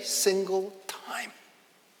every single time.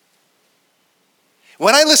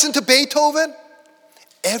 When I listen to Beethoven,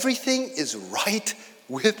 everything is right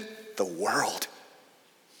with the world.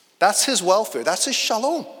 That's his welfare. That's his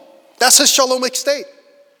shalom. That's his shalom state.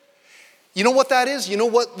 You know what that is? You know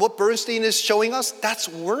what Bernstein is showing us? That's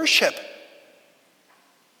worship.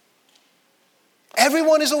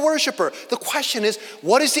 Everyone is a worshiper. The question is,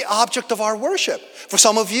 what is the object of our worship? For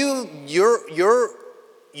some of you,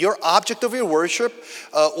 your object of your worship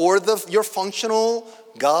or your functional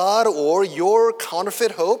God or your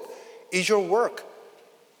counterfeit hope is your work.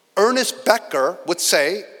 Ernest Becker would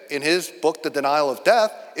say in his book, The Denial of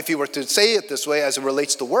Death, if he were to say it this way as it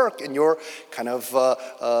relates to work and your kind of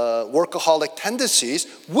workaholic tendencies,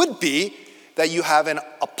 would be that you have an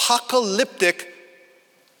apocalyptic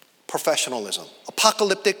professionalism,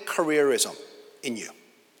 apocalyptic careerism in you.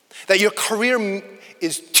 That your career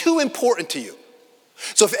is too important to you.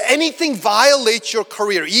 So if anything violates your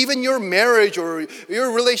career, even your marriage or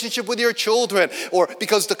your relationship with your children, or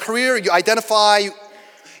because the career, you identify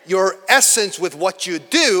your essence with what you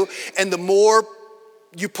do, and the more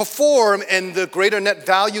you perform and the greater net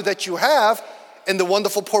value that you have and the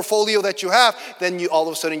wonderful portfolio that you have, then you all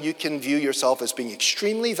of a sudden you can view yourself as being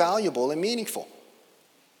extremely valuable and meaningful.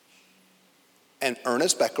 And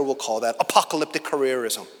Ernest Becker will call that apocalyptic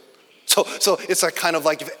careerism. So it's like kind of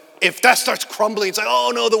like if that starts crumbling, it's like,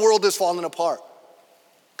 oh no, the world is falling apart.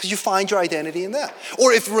 Because you find your identity in that.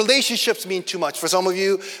 Or if relationships mean too much. For some of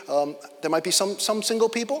you, there might be some single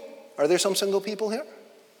people. Are there some single people here?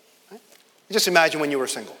 Right? Just imagine when you were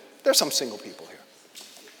single. There's some single people here.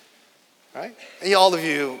 Right? And all of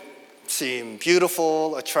you seem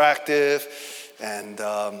beautiful, attractive, and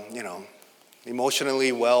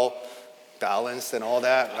emotionally well balanced and all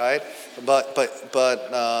that, right? But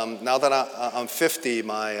now that I'm 50,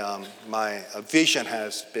 my vision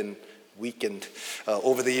has been weakened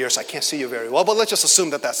over the years. I can't see you very well, but let's just assume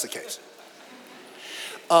that that's the case.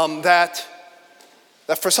 That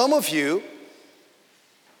for some of you,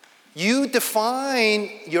 you define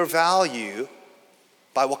your value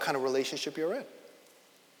by what kind of relationship you're in.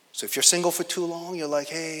 So if you're single for too long, you're like,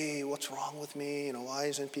 hey, what's wrong with me?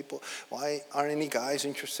 Why aren't any guys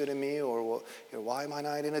interested in me? Or why am I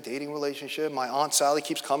not in a dating relationship? My Aunt Sally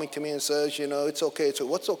keeps coming to me and says, it's okay. So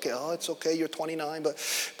what's okay? Oh, it's okay. You're 29,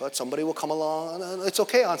 but somebody will come along. It's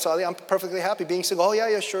okay, Aunt Sally. I'm perfectly happy being single. Oh,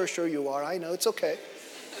 yeah, sure you are. I know. It's okay.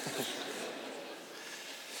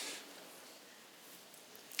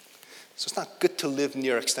 So it's not good to live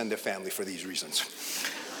near extended family for these reasons.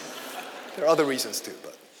 There are other reasons too,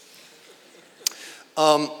 but.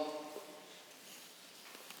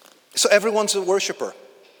 So everyone's a worshiper.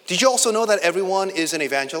 Did you also know that everyone is an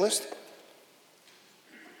evangelist?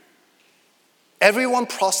 Everyone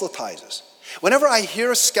proselytizes. Whenever I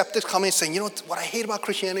hear a skeptic coming saying, what I hate about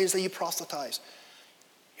Christianity is that you proselytize.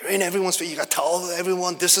 You're in everyone's face. You got to tell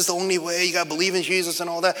everyone this is the only way. You got to believe in Jesus and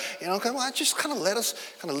all that. Just kind of let us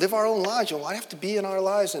kind of live our own lives. Why do you have to be in our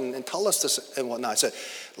lives and tell us this and whatnot? I said,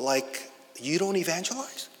 you don't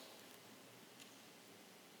evangelize?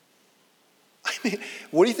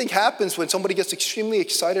 What do you think happens when somebody gets extremely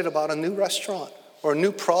excited about a new restaurant or a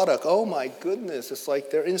new product? Oh my goodness, it's like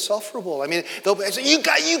they're insufferable. They'll say, you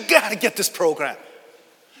got to get this program.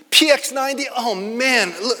 PX90, oh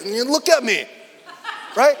man, look at me.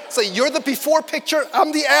 Right? So you're the before picture,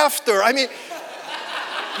 I'm the after. I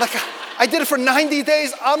did it for 90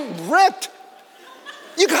 days, I'm ripped.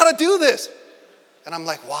 You got to do this. And I'm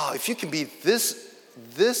like, wow, if you can be this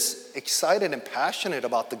excited and passionate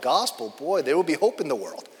about the gospel, boy, there will be hope in the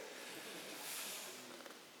world.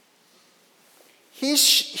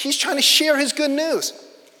 He's trying to share his good news.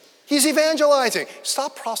 He's evangelizing.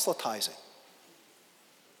 Stop proselytizing.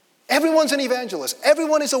 Everyone's an evangelist.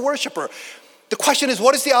 Everyone is a worshiper. The question is,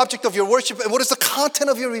 what is the object of your worship and what is the content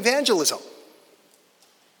of your evangelism?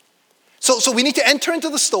 So we need to enter into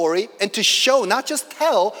the story and to show, not just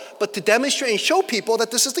tell, but to demonstrate and show people that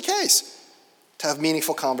this is the case. to have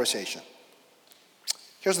meaningful conversation.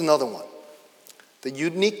 Here's another one. The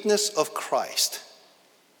uniqueness of Christ.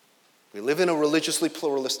 We live in a religiously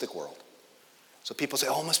pluralistic world. So people say,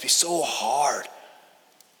 oh, it must be so hard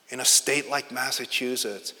in a state like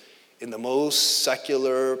Massachusetts, in the most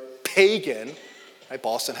secular pagan, right?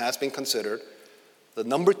 Boston has been considered the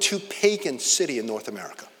number 2 pagan city in North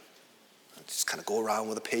America. Just kind of go around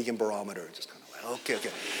with a pagan barometer, just kind of like, okay.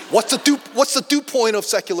 What's the dew point of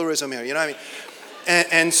secularism here? You know what I mean?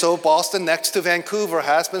 And so Boston, next to Vancouver,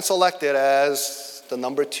 has been selected as the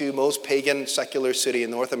number 2 most pagan secular city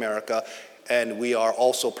in North America, and we are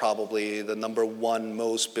also probably the number 1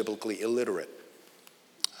 most biblically illiterate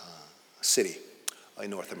city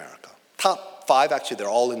in North America. Top 5, actually, they're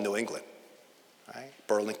all in New England. Right?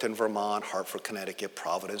 Burlington, Vermont, Hartford, Connecticut,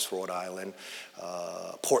 Providence, Rhode Island,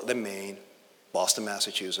 Portland, Maine, Boston,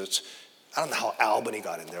 Massachusetts. I don't know how Albany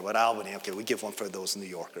got in there, but Albany, okay, we give one for those New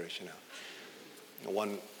Yorkers, you know.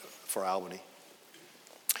 One for Albany.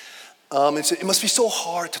 It must be so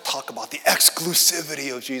hard to talk about the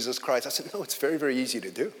exclusivity of Jesus Christ. I said, no, it's very, very easy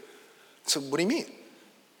to do. So what do you mean?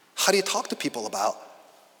 How do you talk to people about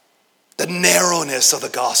the narrowness of the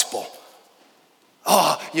gospel?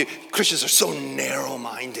 Christians are so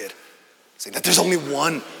narrow-minded. Saying that there's only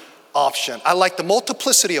one option. I like the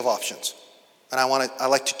multiplicity of options, and I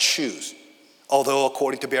like to choose. Although,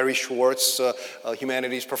 according to Barry Schwartz,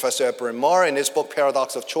 humanities professor at Bryn Mawr, in his book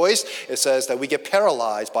Paradox of Choice, it says that we get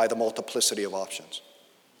paralyzed by the multiplicity of options.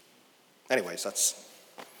 Anyways, that's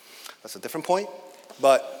a different point.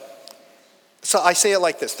 But so I say it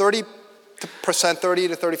like this: 30 to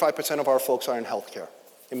 35% of our folks are in healthcare,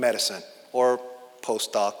 in medicine, or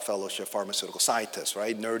postdoc, fellowship, pharmaceutical scientists,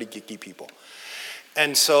 right? Nerdy, geeky people.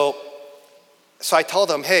 And so I tell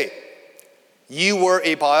them, hey, you were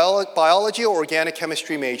a biology or organic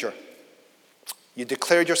chemistry major. You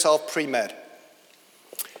declared yourself pre-med.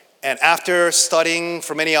 And after studying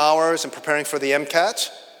for many hours and preparing for the MCAT,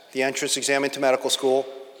 the entrance exam into medical school,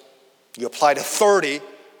 you apply to 30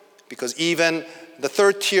 because even the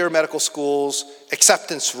third-tier medical school's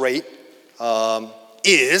acceptance rate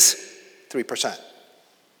is 3%.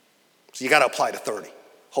 So you got to apply to 30,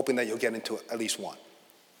 hoping that you'll get into at least one.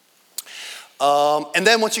 And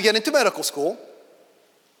then once you get into medical school,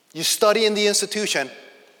 you study in the institution,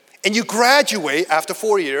 and you graduate after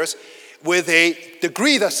 4 years with a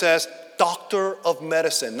degree that says Doctor of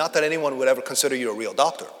Medicine. Not that anyone would ever consider you a real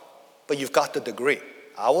doctor, but you've got the degree.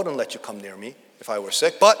 I wouldn't let you come near me if I were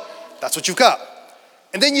sick, but that's what you've got.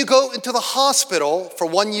 And then you go into the hospital for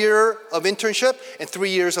 1 year of internship and 3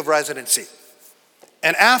 years of residency.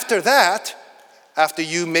 And after that, after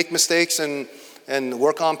you make mistakes and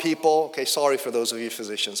work on people, okay, sorry for those of you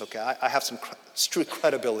physicians, okay, I have some street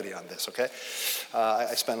credibility on this, okay?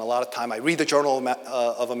 I spend a lot of time, I read the Journal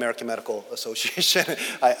of American Medical Association.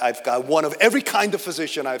 I've got one of every kind of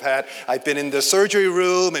physician I've had. I've been in the surgery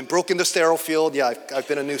room and broken the sterile field. Yeah, I've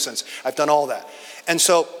been a nuisance. I've done all that. And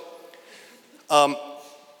so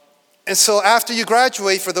after you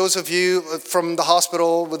graduate, for those of you from the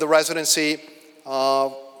hospital with the residency,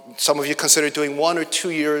 some of you consider doing 1 or 2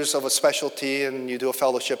 years of a specialty and you do a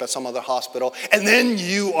fellowship at some other hospital. And then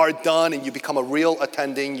you are done and you become a real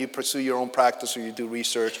attending. You pursue your own practice or you do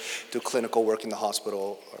research, do clinical work in the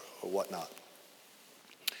hospital or whatnot.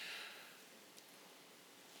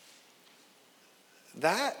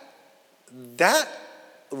 That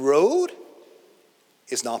road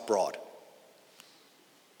is not broad.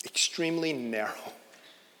 Extremely narrow.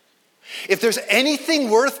 If there's anything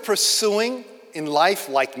worth pursuing in life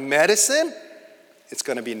like medicine, it's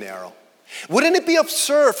going to be narrow. Wouldn't it be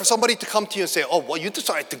absurd for somebody to come to you and say, oh, well, you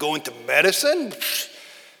decided to go into medicine?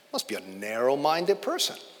 Must be a narrow-minded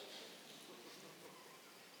person.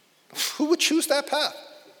 Who would choose that path?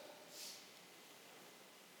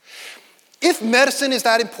 If medicine is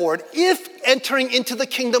that important, if entering into the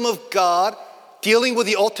kingdom of God, dealing with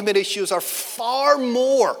the ultimate issues are far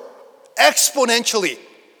more, exponentially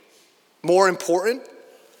more important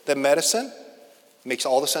than medicine, it makes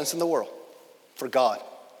all the sense in the world for God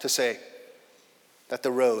to say that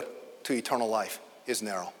the road to eternal life is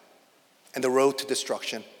narrow and the road to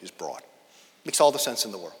destruction is broad. It makes all the sense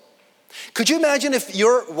in the world. Could you imagine if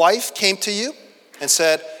your wife came to you and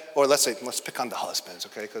said, or let's pick on the husbands,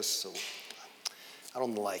 okay? Because I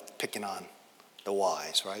don't like picking on the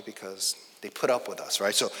wives, right? Because they put up with us,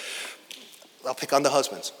 right? So I'll pick on the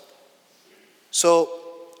husbands. So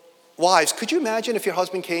wives, could you imagine if your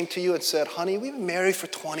husband came to you and said, honey, we've been married for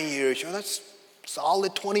 20 years. You know, that's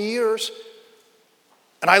solid 20 years.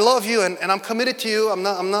 And I love you and I'm committed to you.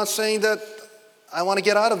 I'm not saying that I want to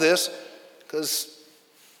get out of this because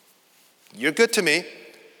you're good to me.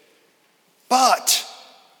 But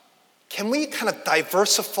can we kind of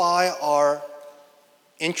diversify our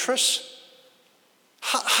interests?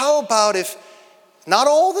 How about if, not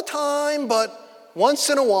all the time, but once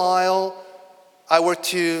in a while, I were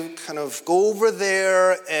to kind of go over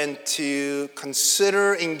there and to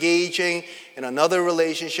consider engaging in another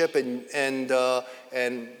relationship and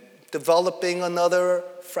developing another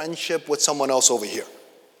friendship with someone else over here?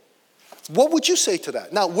 What would you say to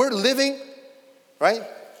that? Now, we're living, right?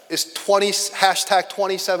 It's hashtag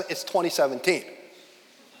 27, it's 2017.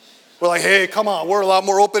 We're like, hey, come on, we're a lot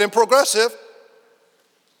more open and progressive.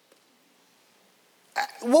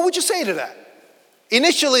 What would you say to that?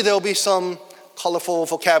 Initially, there'll be some colorful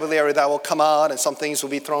vocabulary that will come out, and some things will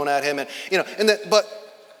be thrown at him,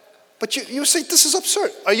 but you say, this is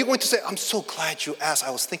absurd. Are you going to say, I'm so glad you asked,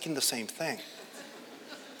 I was thinking the same thing?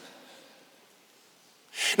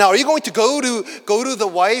 Now, are you going to go to the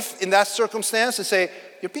wife in that circumstance and say,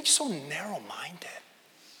 you're being so narrow-minded.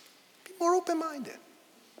 Be more open-minded.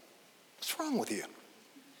 What's wrong with you?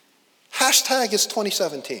 Hashtag is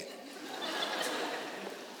 2017.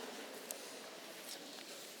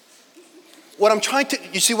 What I'm trying to,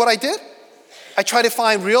 you see what I did? I try to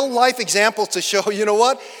find real life examples to show, you know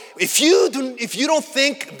what? If you don't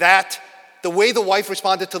think that the way the wife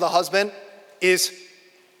responded to the husband is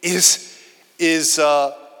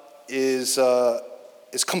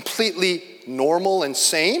completely normal and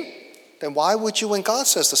sane, then why would you, when God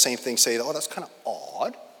says the same thing, say, oh, that's kind of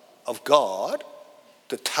odd of God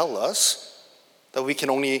to tell us that we can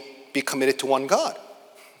only be committed to one God?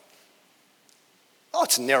 Oh,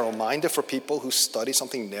 it's narrow-minded for people who study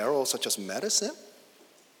something narrow such as medicine.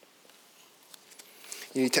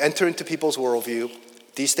 You need to enter into people's worldview,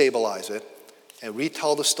 destabilize it, and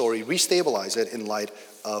retell the story, restabilize it in light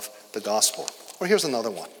of the gospel. Or here's another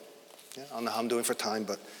one. Yeah, I don't know how I'm doing for time,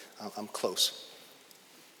 but I'm close.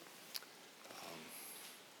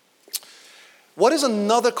 What is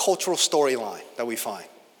another cultural storyline that we find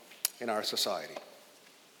in our society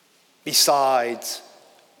besides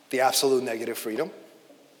the absolute negative freedom?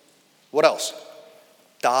 What else?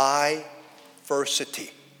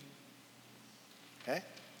 Diversity. Okay?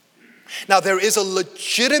 Now, there is a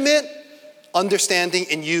legitimate understanding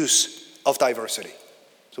and use of diversity.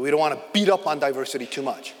 So we don't want to beat up on diversity too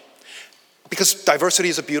much, because diversity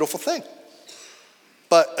is a beautiful thing.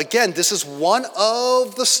 But again, this is one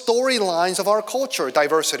of the storylines of our culture,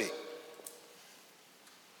 diversity.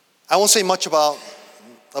 I won't say much about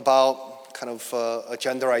kind of a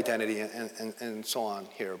gender identity and so on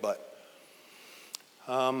here, but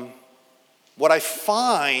what I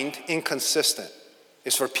find inconsistent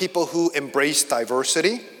is for people who embrace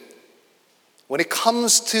diversity, when it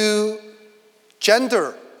comes to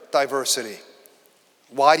gender diversity,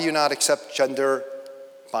 why do you not accept gender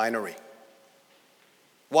binary?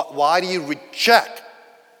 Why do you reject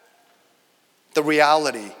the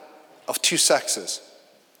reality of two sexes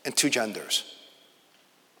and two genders?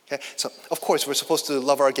 Okay? So, of course, we're supposed to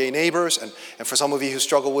love our gay neighbors, and for some of you who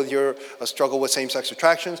struggle with same-sex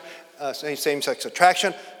attraction,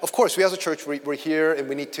 of course, we as a church, we're here, and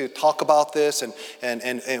we need to talk about this,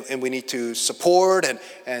 and we need to support and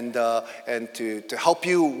to help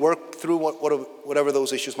you work through whatever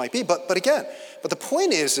those issues might be. But the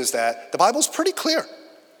point is that the Bible's pretty clear.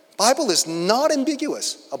 The Bible is not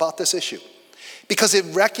ambiguous about this issue, because it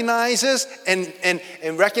recognizes and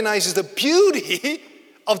recognizes the beauty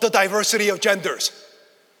of the diversity of genders,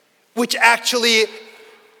 which actually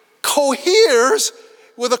coheres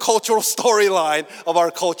with the cultural storyline of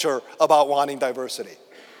our culture about wanting diversity.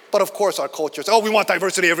 But of course, our culture says, oh, we want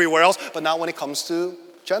diversity everywhere else, but not when it comes to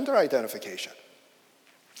gender identification.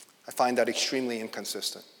 I find that extremely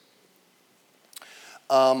inconsistent.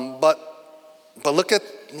 But look at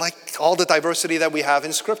like all the diversity that we have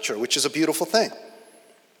in Scripture, which is a beautiful thing.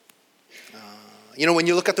 When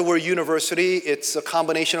you look at the word university, it's a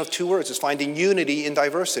combination of two words. It's finding unity in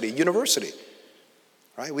diversity. University,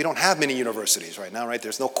 right? We don't have many universities right now, right?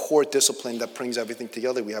 There's no core discipline that brings everything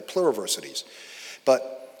together. We have pluriversities.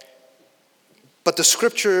 But the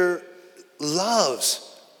Scripture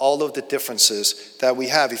loves all of the differences that we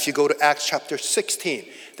have. If you go to Acts chapter 16,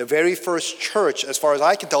 the very first church, as far as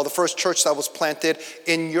I can tell, the first church that was planted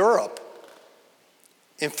in Europe,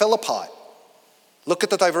 in Philippi. Look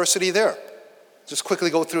at the diversity there. Just quickly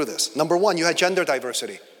go through this. Number one, you had gender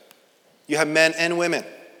diversity. You had men and women.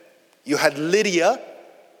 You had Lydia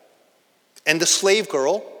and the slave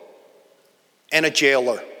girl and a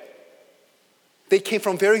jailer. They came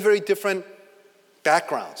from very, very different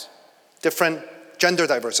backgrounds, different gender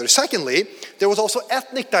diversity. Secondly, there was also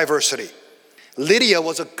ethnic diversity. Lydia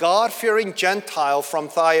was a God-fearing Gentile from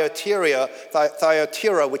Thyatira,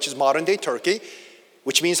 which is modern-day Turkey,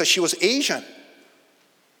 which means that she was Asian.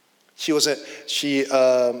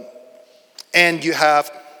 And you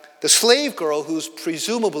have the slave girl who's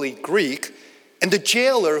presumably Greek, and the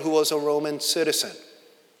jailer who was a Roman citizen.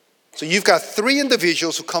 So you've got three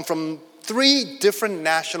individuals who come from three different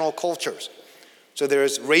national cultures. So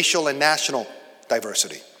there's racial and national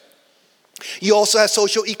diversity. You also have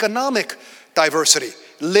socioeconomic diversity.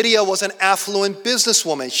 Lydia was an affluent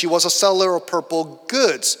businesswoman. She was a seller of purple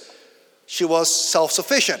goods. She was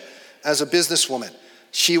self-sufficient as a businesswoman.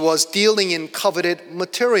 She was dealing in coveted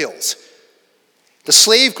materials. The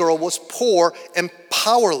slave girl was poor and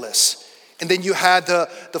powerless. And then you had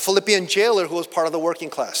the Philippian jailer who was part of the working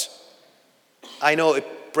class. I know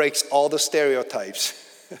it breaks all the stereotypes.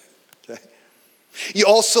 Okay. You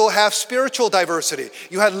also have spiritual diversity.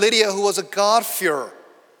 You had Lydia who was a God-fearer.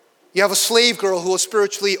 You have a slave girl who was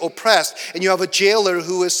spiritually oppressed. And you have a jailer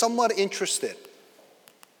who is somewhat interested.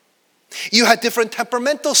 You had different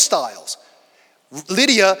temperamental styles.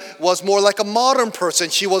 Lydia was more like a modern person.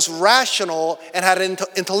 She was rational and had an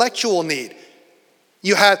intellectual need.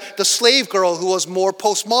 You had the slave girl who was more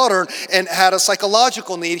postmodern and had a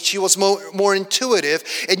psychological need. She was more intuitive.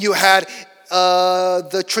 And you had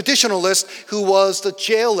the traditionalist who was the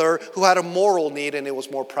jailer who had a moral need and it was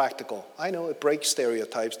more practical. I know it breaks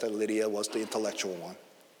stereotypes that Lydia was the intellectual one.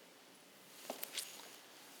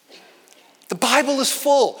 The Bible is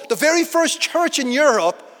full. The very first church in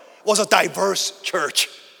Europe was a diverse church.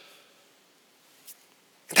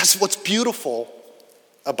 And that's what's beautiful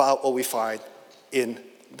about what we find in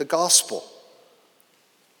the gospel.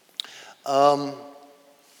 The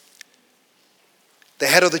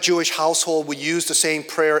head of the Jewish household would use the same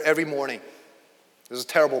prayer every morning. It was a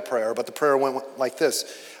terrible prayer, but the prayer went like this.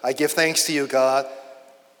 I give thanks to you, God,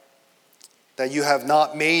 that you have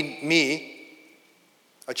not made me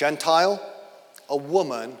a Gentile, a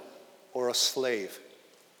woman, or a slave.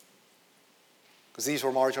 Because these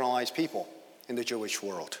were marginalized people in the Jewish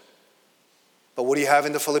world. But what do you have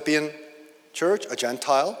in the Philippian church? A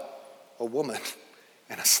Gentile, a woman,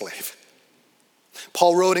 and a slave.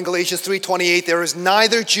 Paul wrote in Galatians 3:28, there is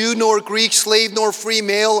neither Jew nor Greek, slave nor free,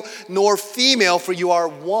 male nor female, for you are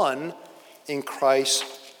one in Christ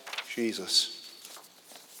Jesus.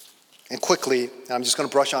 And quickly, and I'm just going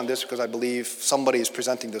to brush on this because I believe somebody is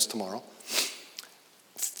presenting this tomorrow.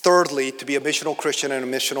 Thirdly, to be a missional Christian and a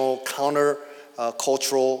missional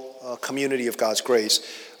counter-cultural community of God's grace,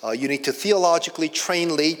 you need to theologically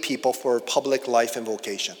train lay people for public life and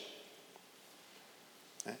vocation.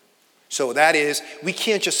 Okay? So that is, we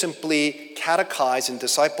can't just simply catechize and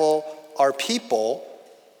disciple our people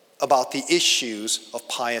about the issues of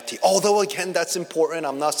piety. Although, again, that's important.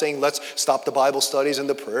 I'm not saying let's stop the Bible studies and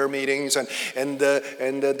the prayer meetings and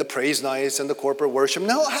the praise nights and the corporate worship.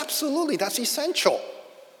 No, absolutely, that's essential.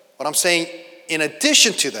 But I'm saying, in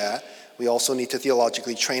addition to that, we also need to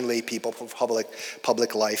theologically train lay people for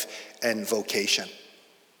public life and vocation,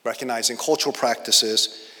 recognizing cultural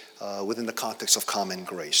practices within the context of common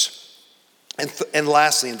grace. And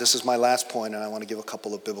lastly, and this is my last point, and I want to give a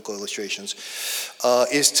couple of biblical illustrations,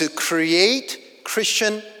 is to create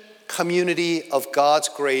Christian community of God's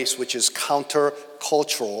grace, which is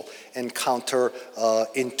counter-cultural and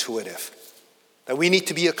counter-intuitive. That we need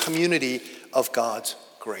to be a community of God's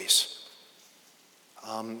grace.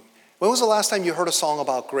 When was the last time you heard a song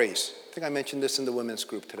about grace? I think I mentioned this in the women's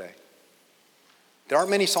group today. There aren't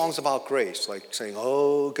many songs about grace, like saying,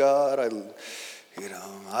 oh God,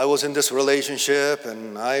 I was in this relationship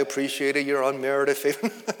and I appreciated your unmerited favor.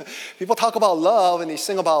 People talk about love and they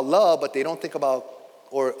sing about love, but they don't think about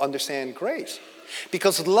or understand grace.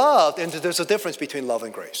 Because love, and there's a difference between love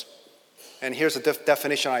and grace. And here's a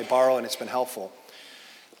definition I borrow and it's been helpful.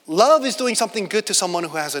 Love is doing something good to someone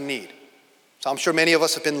who has a need. So I'm sure many of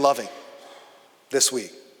us have been loving this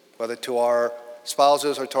week, whether to our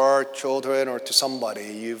spouses or to our children or to somebody.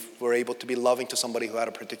 You were able to be loving to somebody who had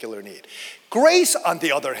a particular need. Grace, on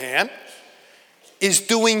the other hand, is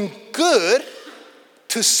doing good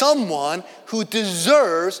to someone who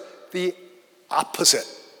deserves the opposite.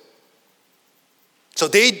 So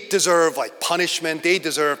they deserve like punishment, they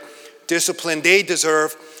deserve discipline, they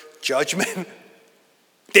deserve judgment,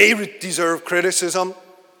 they deserve criticism,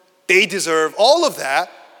 they deserve all of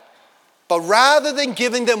that. But rather than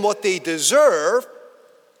giving them what they deserve,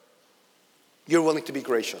 you're willing to be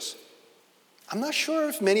gracious. I'm not sure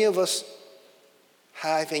if many of us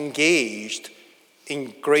have engaged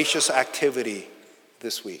in gracious activity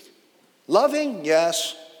this week. Loving,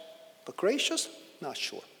 yes, but gracious, not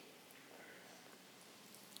sure.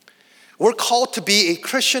 We're called to be a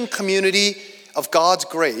Christian community of God's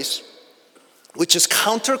grace, which is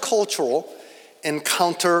countercultural and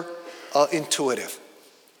counterintuitive.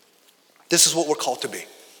 This is what we're called to be.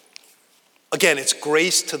 Again, it's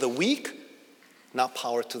grace to the weak, not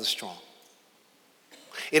power to the strong.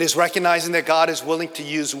 It is recognizing that God is willing to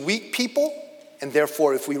use weak people, and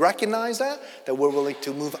therefore, if we recognize that we're willing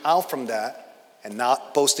to move out from that and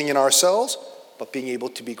not boasting in ourselves, but being able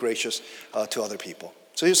to be gracious to other people.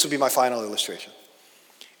 So this will be my final illustration.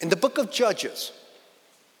 In the book of Judges,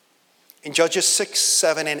 in Judges 6,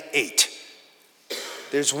 7, and 8,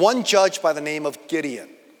 there's one judge by the name of Gideon.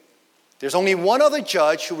 There's only one other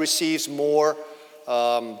judge who receives more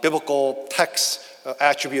biblical texts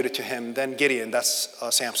attributed to him than Gideon. That's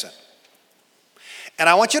Samson. And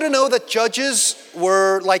I want you to know that judges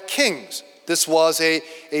were like kings. This was a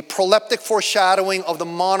proleptic foreshadowing of the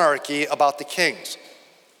monarchy about the kings.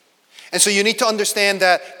 And so you need to understand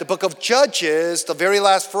that the book of Judges, the very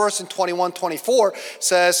last verse in 21-24,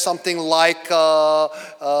 says something like, there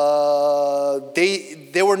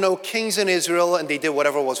were no kings in Israel, and they did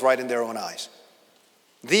whatever was right in their own eyes.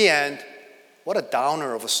 The end. What a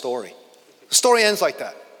downer of a story. The story ends like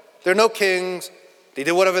that. There are no kings. They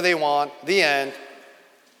did whatever they want. The end.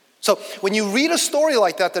 So when you read a story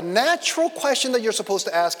like that, the natural question that you're supposed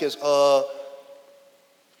to ask is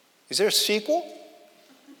there a sequel?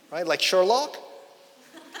 Right, like Sherlock?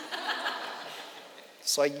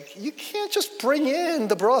 It's like, you can't just bring in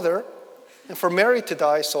the brother. And for Mary to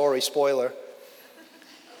die, sorry, spoiler.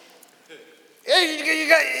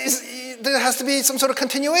 There has to be some sort of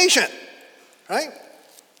continuation, right?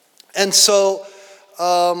 And so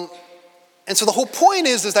the whole point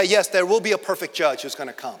is that, yes, there will be a perfect judge who's going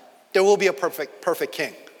to come. There will be a perfect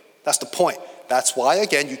king. That's the point. That's why,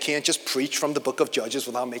 again, you can't just preach from the book of Judges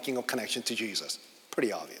without making a connection to Jesus.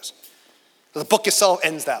 Pretty obvious. The book itself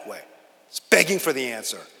ends that way. It's begging for the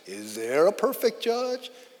answer. Is there a perfect judge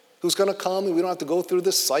who's going to come and we don't have to go through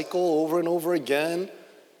this cycle over and over again?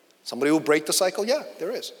 Somebody will break the cycle? Yeah,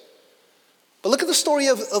 there is. But look at the story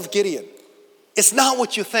of Gideon. It's not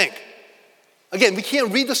what you think. Again, we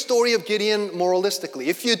can't read the story of Gideon moralistically.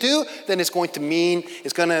 If you do, then it's going to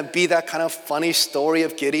be that kind of funny story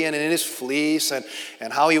of Gideon and his fleece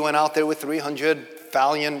and how he went out there with 300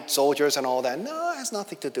 valiant soldiers and all that. No, it has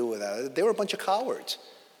nothing to do with that. They were a bunch of cowards.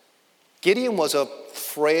 Gideon was a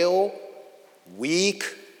frail, weak,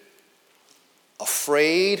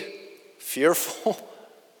 afraid, fearful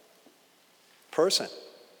person.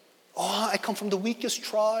 Oh, I come from the weakest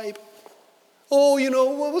tribe. Oh,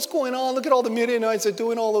 what's going on? Look at all the Midianites are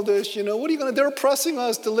doing all of this. What are you going to do? They're oppressing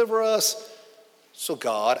us, deliver us. So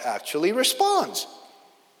God actually responds.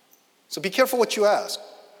 So be careful what you ask,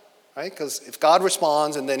 right? Because if God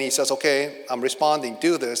responds and then he says, okay, I'm responding,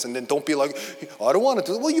 do this, and then don't be like, I don't want to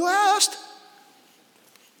do it. Well, you asked.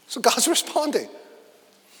 So God's responding.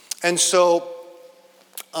 And so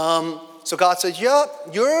God says, yeah,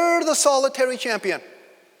 you're the solitary champion.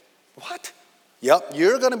 What? Yep,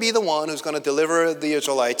 you're going to be the one who's going to deliver the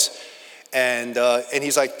Israelites. And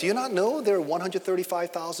he's like, do you not know there are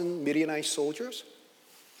 135,000 Midianite soldiers?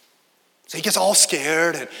 So he gets all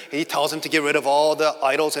scared, and he tells him to get rid of all the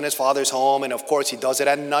idols in his father's home. And of course, he does it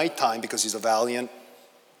at nighttime because he's a valiant,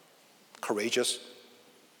 courageous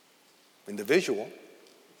individual.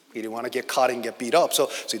 He didn't want to get caught and get beat up. So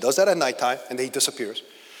he does that at nighttime, and then he disappears.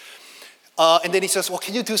 And then he says, well,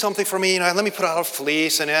 can you do something for me? Let me put out a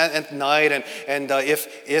fleece and at night, and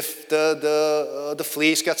if the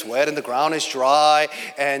fleece gets wet and the ground is dry,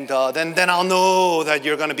 and then I'll know that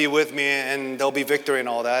you're going to be with me and there'll be victory and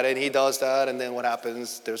all that. And he does that, and then what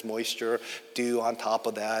happens? There's moisture, dew on top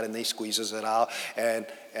of that, and he squeezes it out.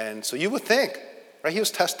 And so you would think, right? He was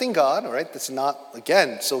testing God, right? That's not,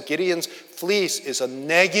 again, so Gideon's fleece is a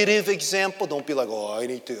negative example. Don't be like, oh, I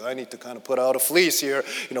need to kind of put out a fleece here,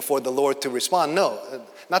 for the Lord to respond. No,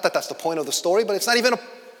 not that that's the point of the story, but it's not even a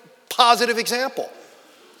positive example.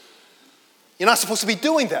 You're not supposed to be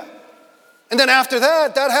doing that. And then after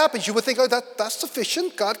that happens, you would think, oh, that's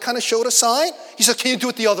sufficient. God kind of showed a sign. He said, can you do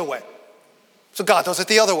it the other way? So God does it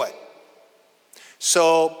the other way.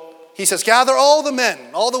 So he says, gather all the men,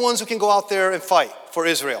 all the ones who can go out there and fight for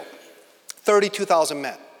Israel. 32,000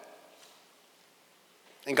 men.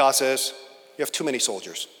 And God says, you have too many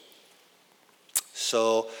soldiers.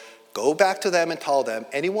 So go back to them and tell them,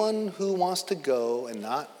 anyone who wants to go and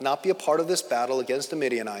not be a part of this battle against the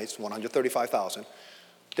Midianites, 135,000,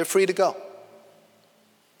 they're free to go.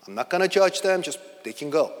 I'm not going to judge them, just they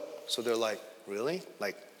can go. So they're like, really?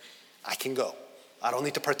 Like, I can go. I don't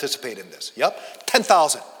need to participate in this. Yep,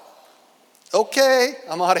 10,000. Okay,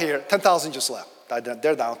 I'm out of here. 10,000 just left.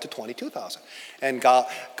 They're down to 22,000. And God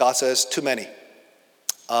says, too many.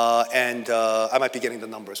 And I might be getting the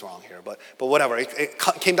numbers wrong here, but whatever. It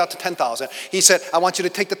came down to 10,000. He said, I want you to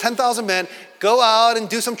take the 10,000 men, go out and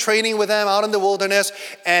do some training with them out in the wilderness,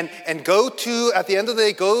 and go to, at the end of the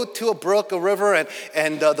day, go to a brook, a river,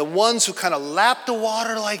 and the ones who kind of lap the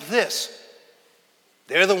water like this,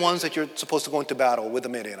 they're the ones that you're supposed to go into battle with the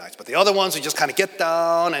Midianites. But the other ones who just kind of get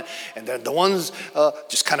down, and they're the ones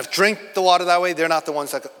just kind of drink the water that way, they're not the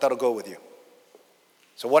ones that'll go with you.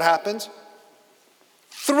 So what happens?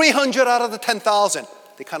 300 out of the 10,000,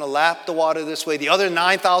 they kind of lap the water this way. The other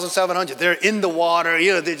 9,700, they're in the water.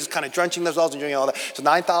 They're just kind of drenching themselves and drinking all that. So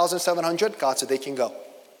 9,700, God said they can go.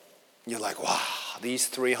 You're like, wow, these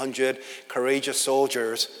 300 courageous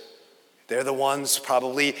soldiers, they're the ones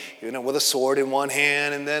probably, with a sword in one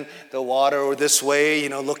hand and then the water this way,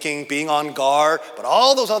 looking, being on guard. But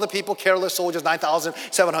all those other people, careless soldiers,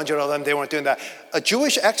 9,700 of them, they weren't doing that. A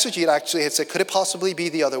Jewish exegete actually had said, could it possibly be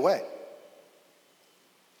the other way?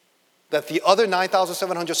 That the other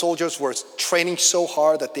 9,700 soldiers were training so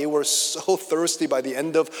hard that they were so thirsty by the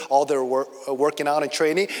end of all their working out and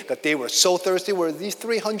training, that they were so thirsty, where these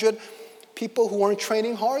 300 people who weren't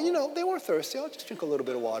training hard, they were thirsty. I'll just drink a little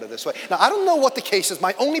bit of water this way. Now, I don't know what the case is.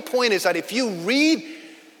 My only point is that if you read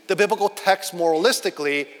the biblical text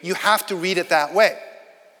moralistically, you have to read it that way.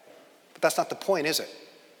 But that's not the point, is it?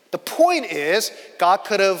 The point is, God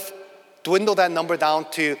could have dwindled that number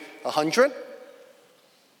down to 100.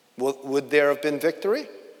 Would there have been victory?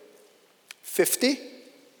 50?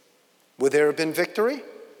 Would there have been victory?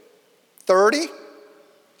 30?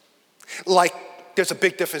 Like, there's a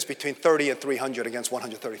big difference between 30 and 300 against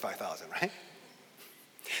 135,000, right?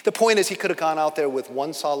 The point is, he could have gone out there with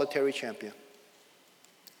one solitary champion.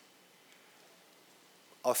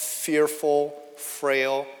 A fearful,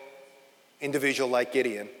 frail individual like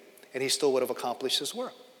Gideon, and he still would have accomplished his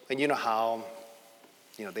work. And you know how,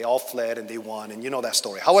 they all fled and they won, and you know that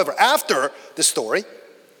story. However, after the story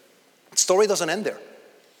doesn't end there.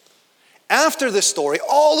 After this story,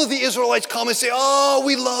 all of the Israelites come and say, oh,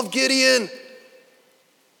 we love Gideon.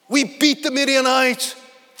 We beat the Midianites,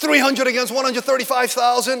 300 against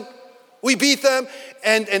 135,000. We beat them.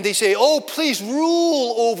 And they say, oh, please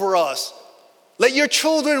rule over us. Let your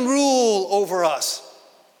children rule over us.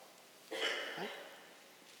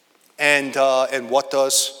 And what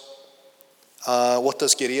does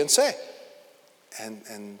Gideon say?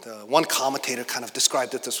 And one commentator kind of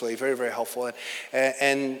described it this way, very, very helpful.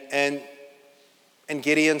 And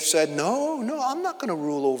Gideon said, no, I'm not going to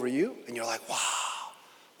rule over you. And you're like, wow,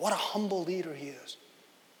 what a humble leader he is.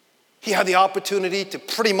 He had the opportunity to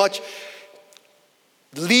pretty much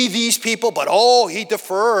lead these people, but he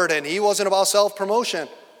deferred, and he wasn't about self-promotion.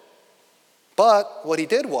 But what he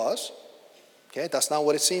did was, that's not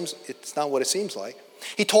what it seems. It's not what it seems like.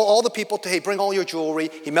 He told all the people to, hey, bring all your jewelry.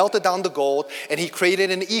 He melted down the gold, and he created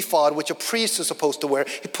an ephod, which a priest is supposed to wear.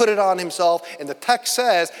 He put it on himself, and the text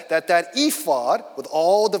says that ephod, with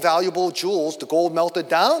all the valuable jewels, the gold melted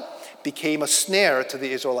down, became a snare to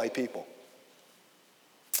the Israelite people.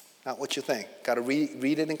 Not what you think. Got to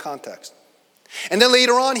read it in context. And then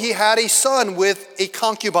later on, he had a son with a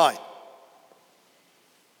concubine.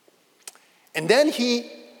 And then he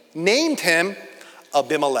named him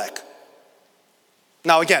Abimelech.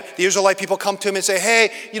 Now again, the Israelite people come to him and say, hey,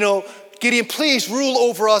 Gideon, please rule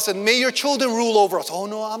over us, and may your children rule over us. Oh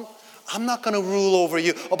no, I'm not going to rule over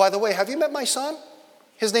you. Oh, by the way, have you met my son?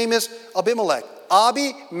 His name is Abimelech.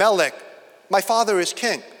 Abimelech. My father is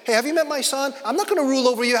king. Hey, have you met my son? I'm not going to rule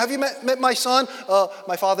over you. Have you met my son?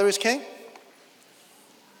 My father is king.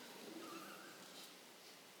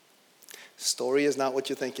 Story is not what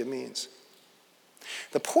you think it means.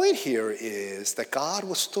 The point here is that God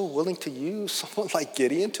was still willing to use someone like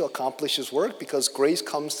Gideon to accomplish his work because grace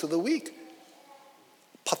comes to the weak.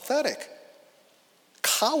 Pathetic,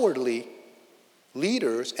 cowardly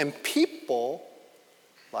leaders and people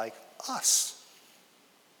like us.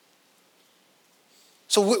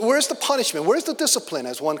 So where's the punishment? Where's the discipline,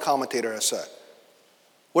 as one commentator has said?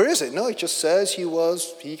 Where is it? No, it just says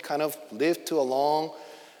he kind of lived to a long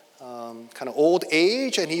kind of old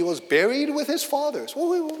age, and he was buried with his fathers.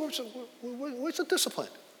 Where's the discipline?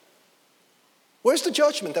 Where's the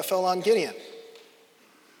judgment that fell on Gideon?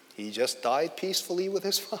 He just died peacefully with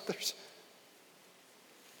his fathers.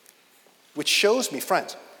 Which shows me,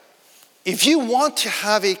 friends, if you want to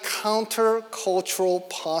have a counter-cultural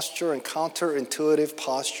posture and counterintuitive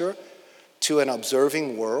posture to an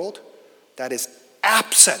observing world that is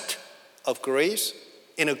absent of grace,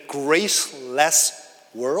 in a graceless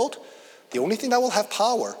world, the only thing that will have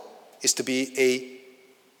power is to be a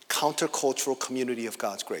countercultural community of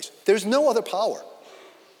God's grace. There's no other power.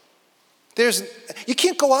 You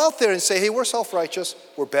can't go out there and say, hey, we're self-righteous,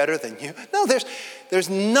 we're better than you. No, there's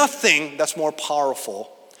nothing that's more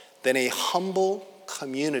powerful than a humble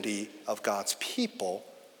community of God's people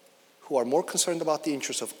who are more concerned about the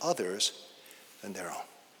interests of others than their own.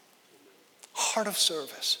 Heart of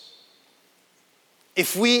service.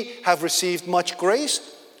 If we have received much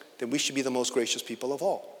grace, then we should be the most gracious people of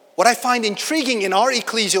all. What I find intriguing in our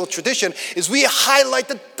ecclesial tradition is we highlight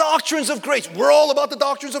the doctrines of grace. We're all about the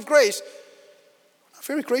doctrines of grace. We're not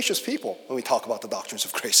very gracious people when we talk about the doctrines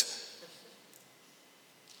of grace.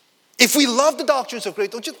 If we love the doctrines of grace,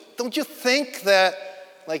 don't you think that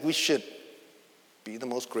we should be the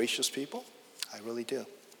most gracious people? I really do.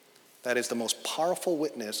 That is the most powerful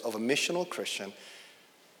witness of a missional Christian,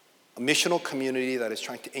 a missional community that is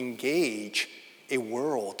trying to engage a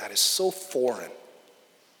world that is so foreign.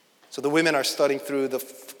 So the women are studying through the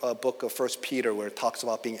book of 1 Peter where it talks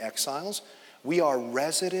about being exiles. We are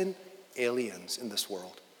resident aliens in this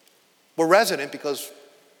world. We're resident because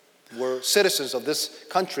we're citizens of this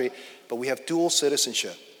country, but we have dual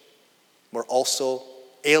citizenship. We're also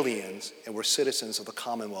aliens, and we're citizens of the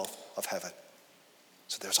commonwealth of heaven.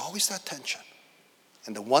 So there's always that tension.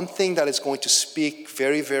 And the one thing that is going to speak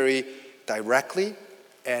very, very directly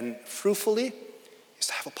and fruitfully is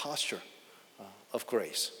to have a posture of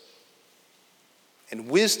grace. And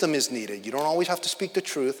wisdom is needed. You don't always have to speak the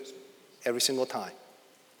truth every single time.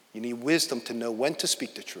 You need wisdom to know when to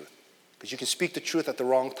speak the truth. Because you can speak the truth at the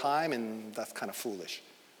wrong time, and that's kind of foolish.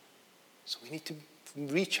 So we need to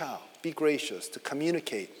reach out, be gracious, to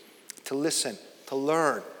communicate, to listen, to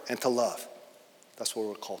learn, and to love. That's what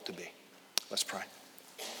we're called to be. Let's pray.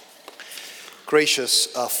 Gracious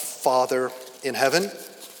Father in heaven,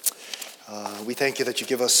 we thank you that you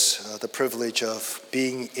give us the privilege of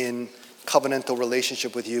being in covenantal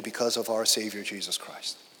relationship with you because of our Savior, Jesus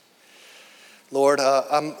Christ. Lord,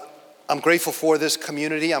 I'm grateful for this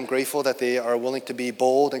community. I'm grateful that they are willing to be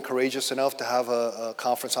bold and courageous enough to have a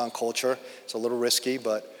conference on culture. It's a little risky,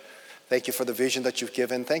 but thank you for the vision that you've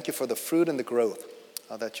given. Thank you for the fruit and the growth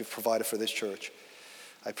that you've provided for this church.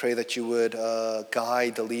 I pray that you would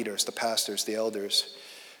guide the leaders, the pastors, the elders,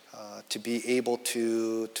 to be able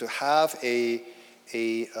to have a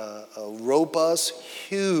robust,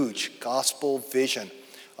 huge gospel vision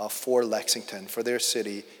for Lexington, for their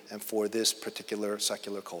city, and for this particular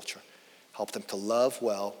secular culture. Help them to love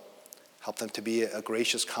well. Help them to be a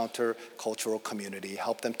gracious counter-cultural community.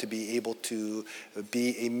 Help them to be able to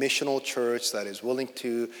be a missional church that is willing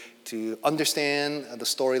to understand the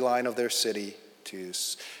storyline of their city, to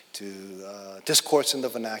discourse in the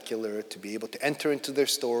vernacular, to be able to enter into their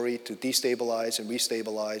story, to destabilize and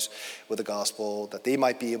restabilize with the gospel, that they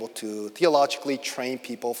might be able to theologically train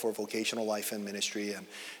people for vocational life and ministry, and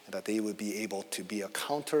that they would be able to be a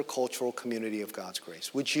counter-cultural community of God's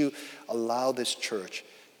grace. Would you allow this church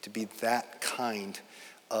to be that kind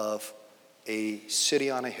of a city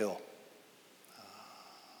on a hill,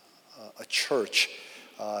 a church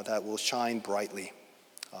that will shine brightly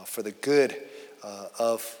for the good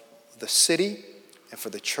of the city and for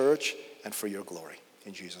the church and for your glory.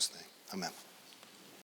 In Jesus' name, amen.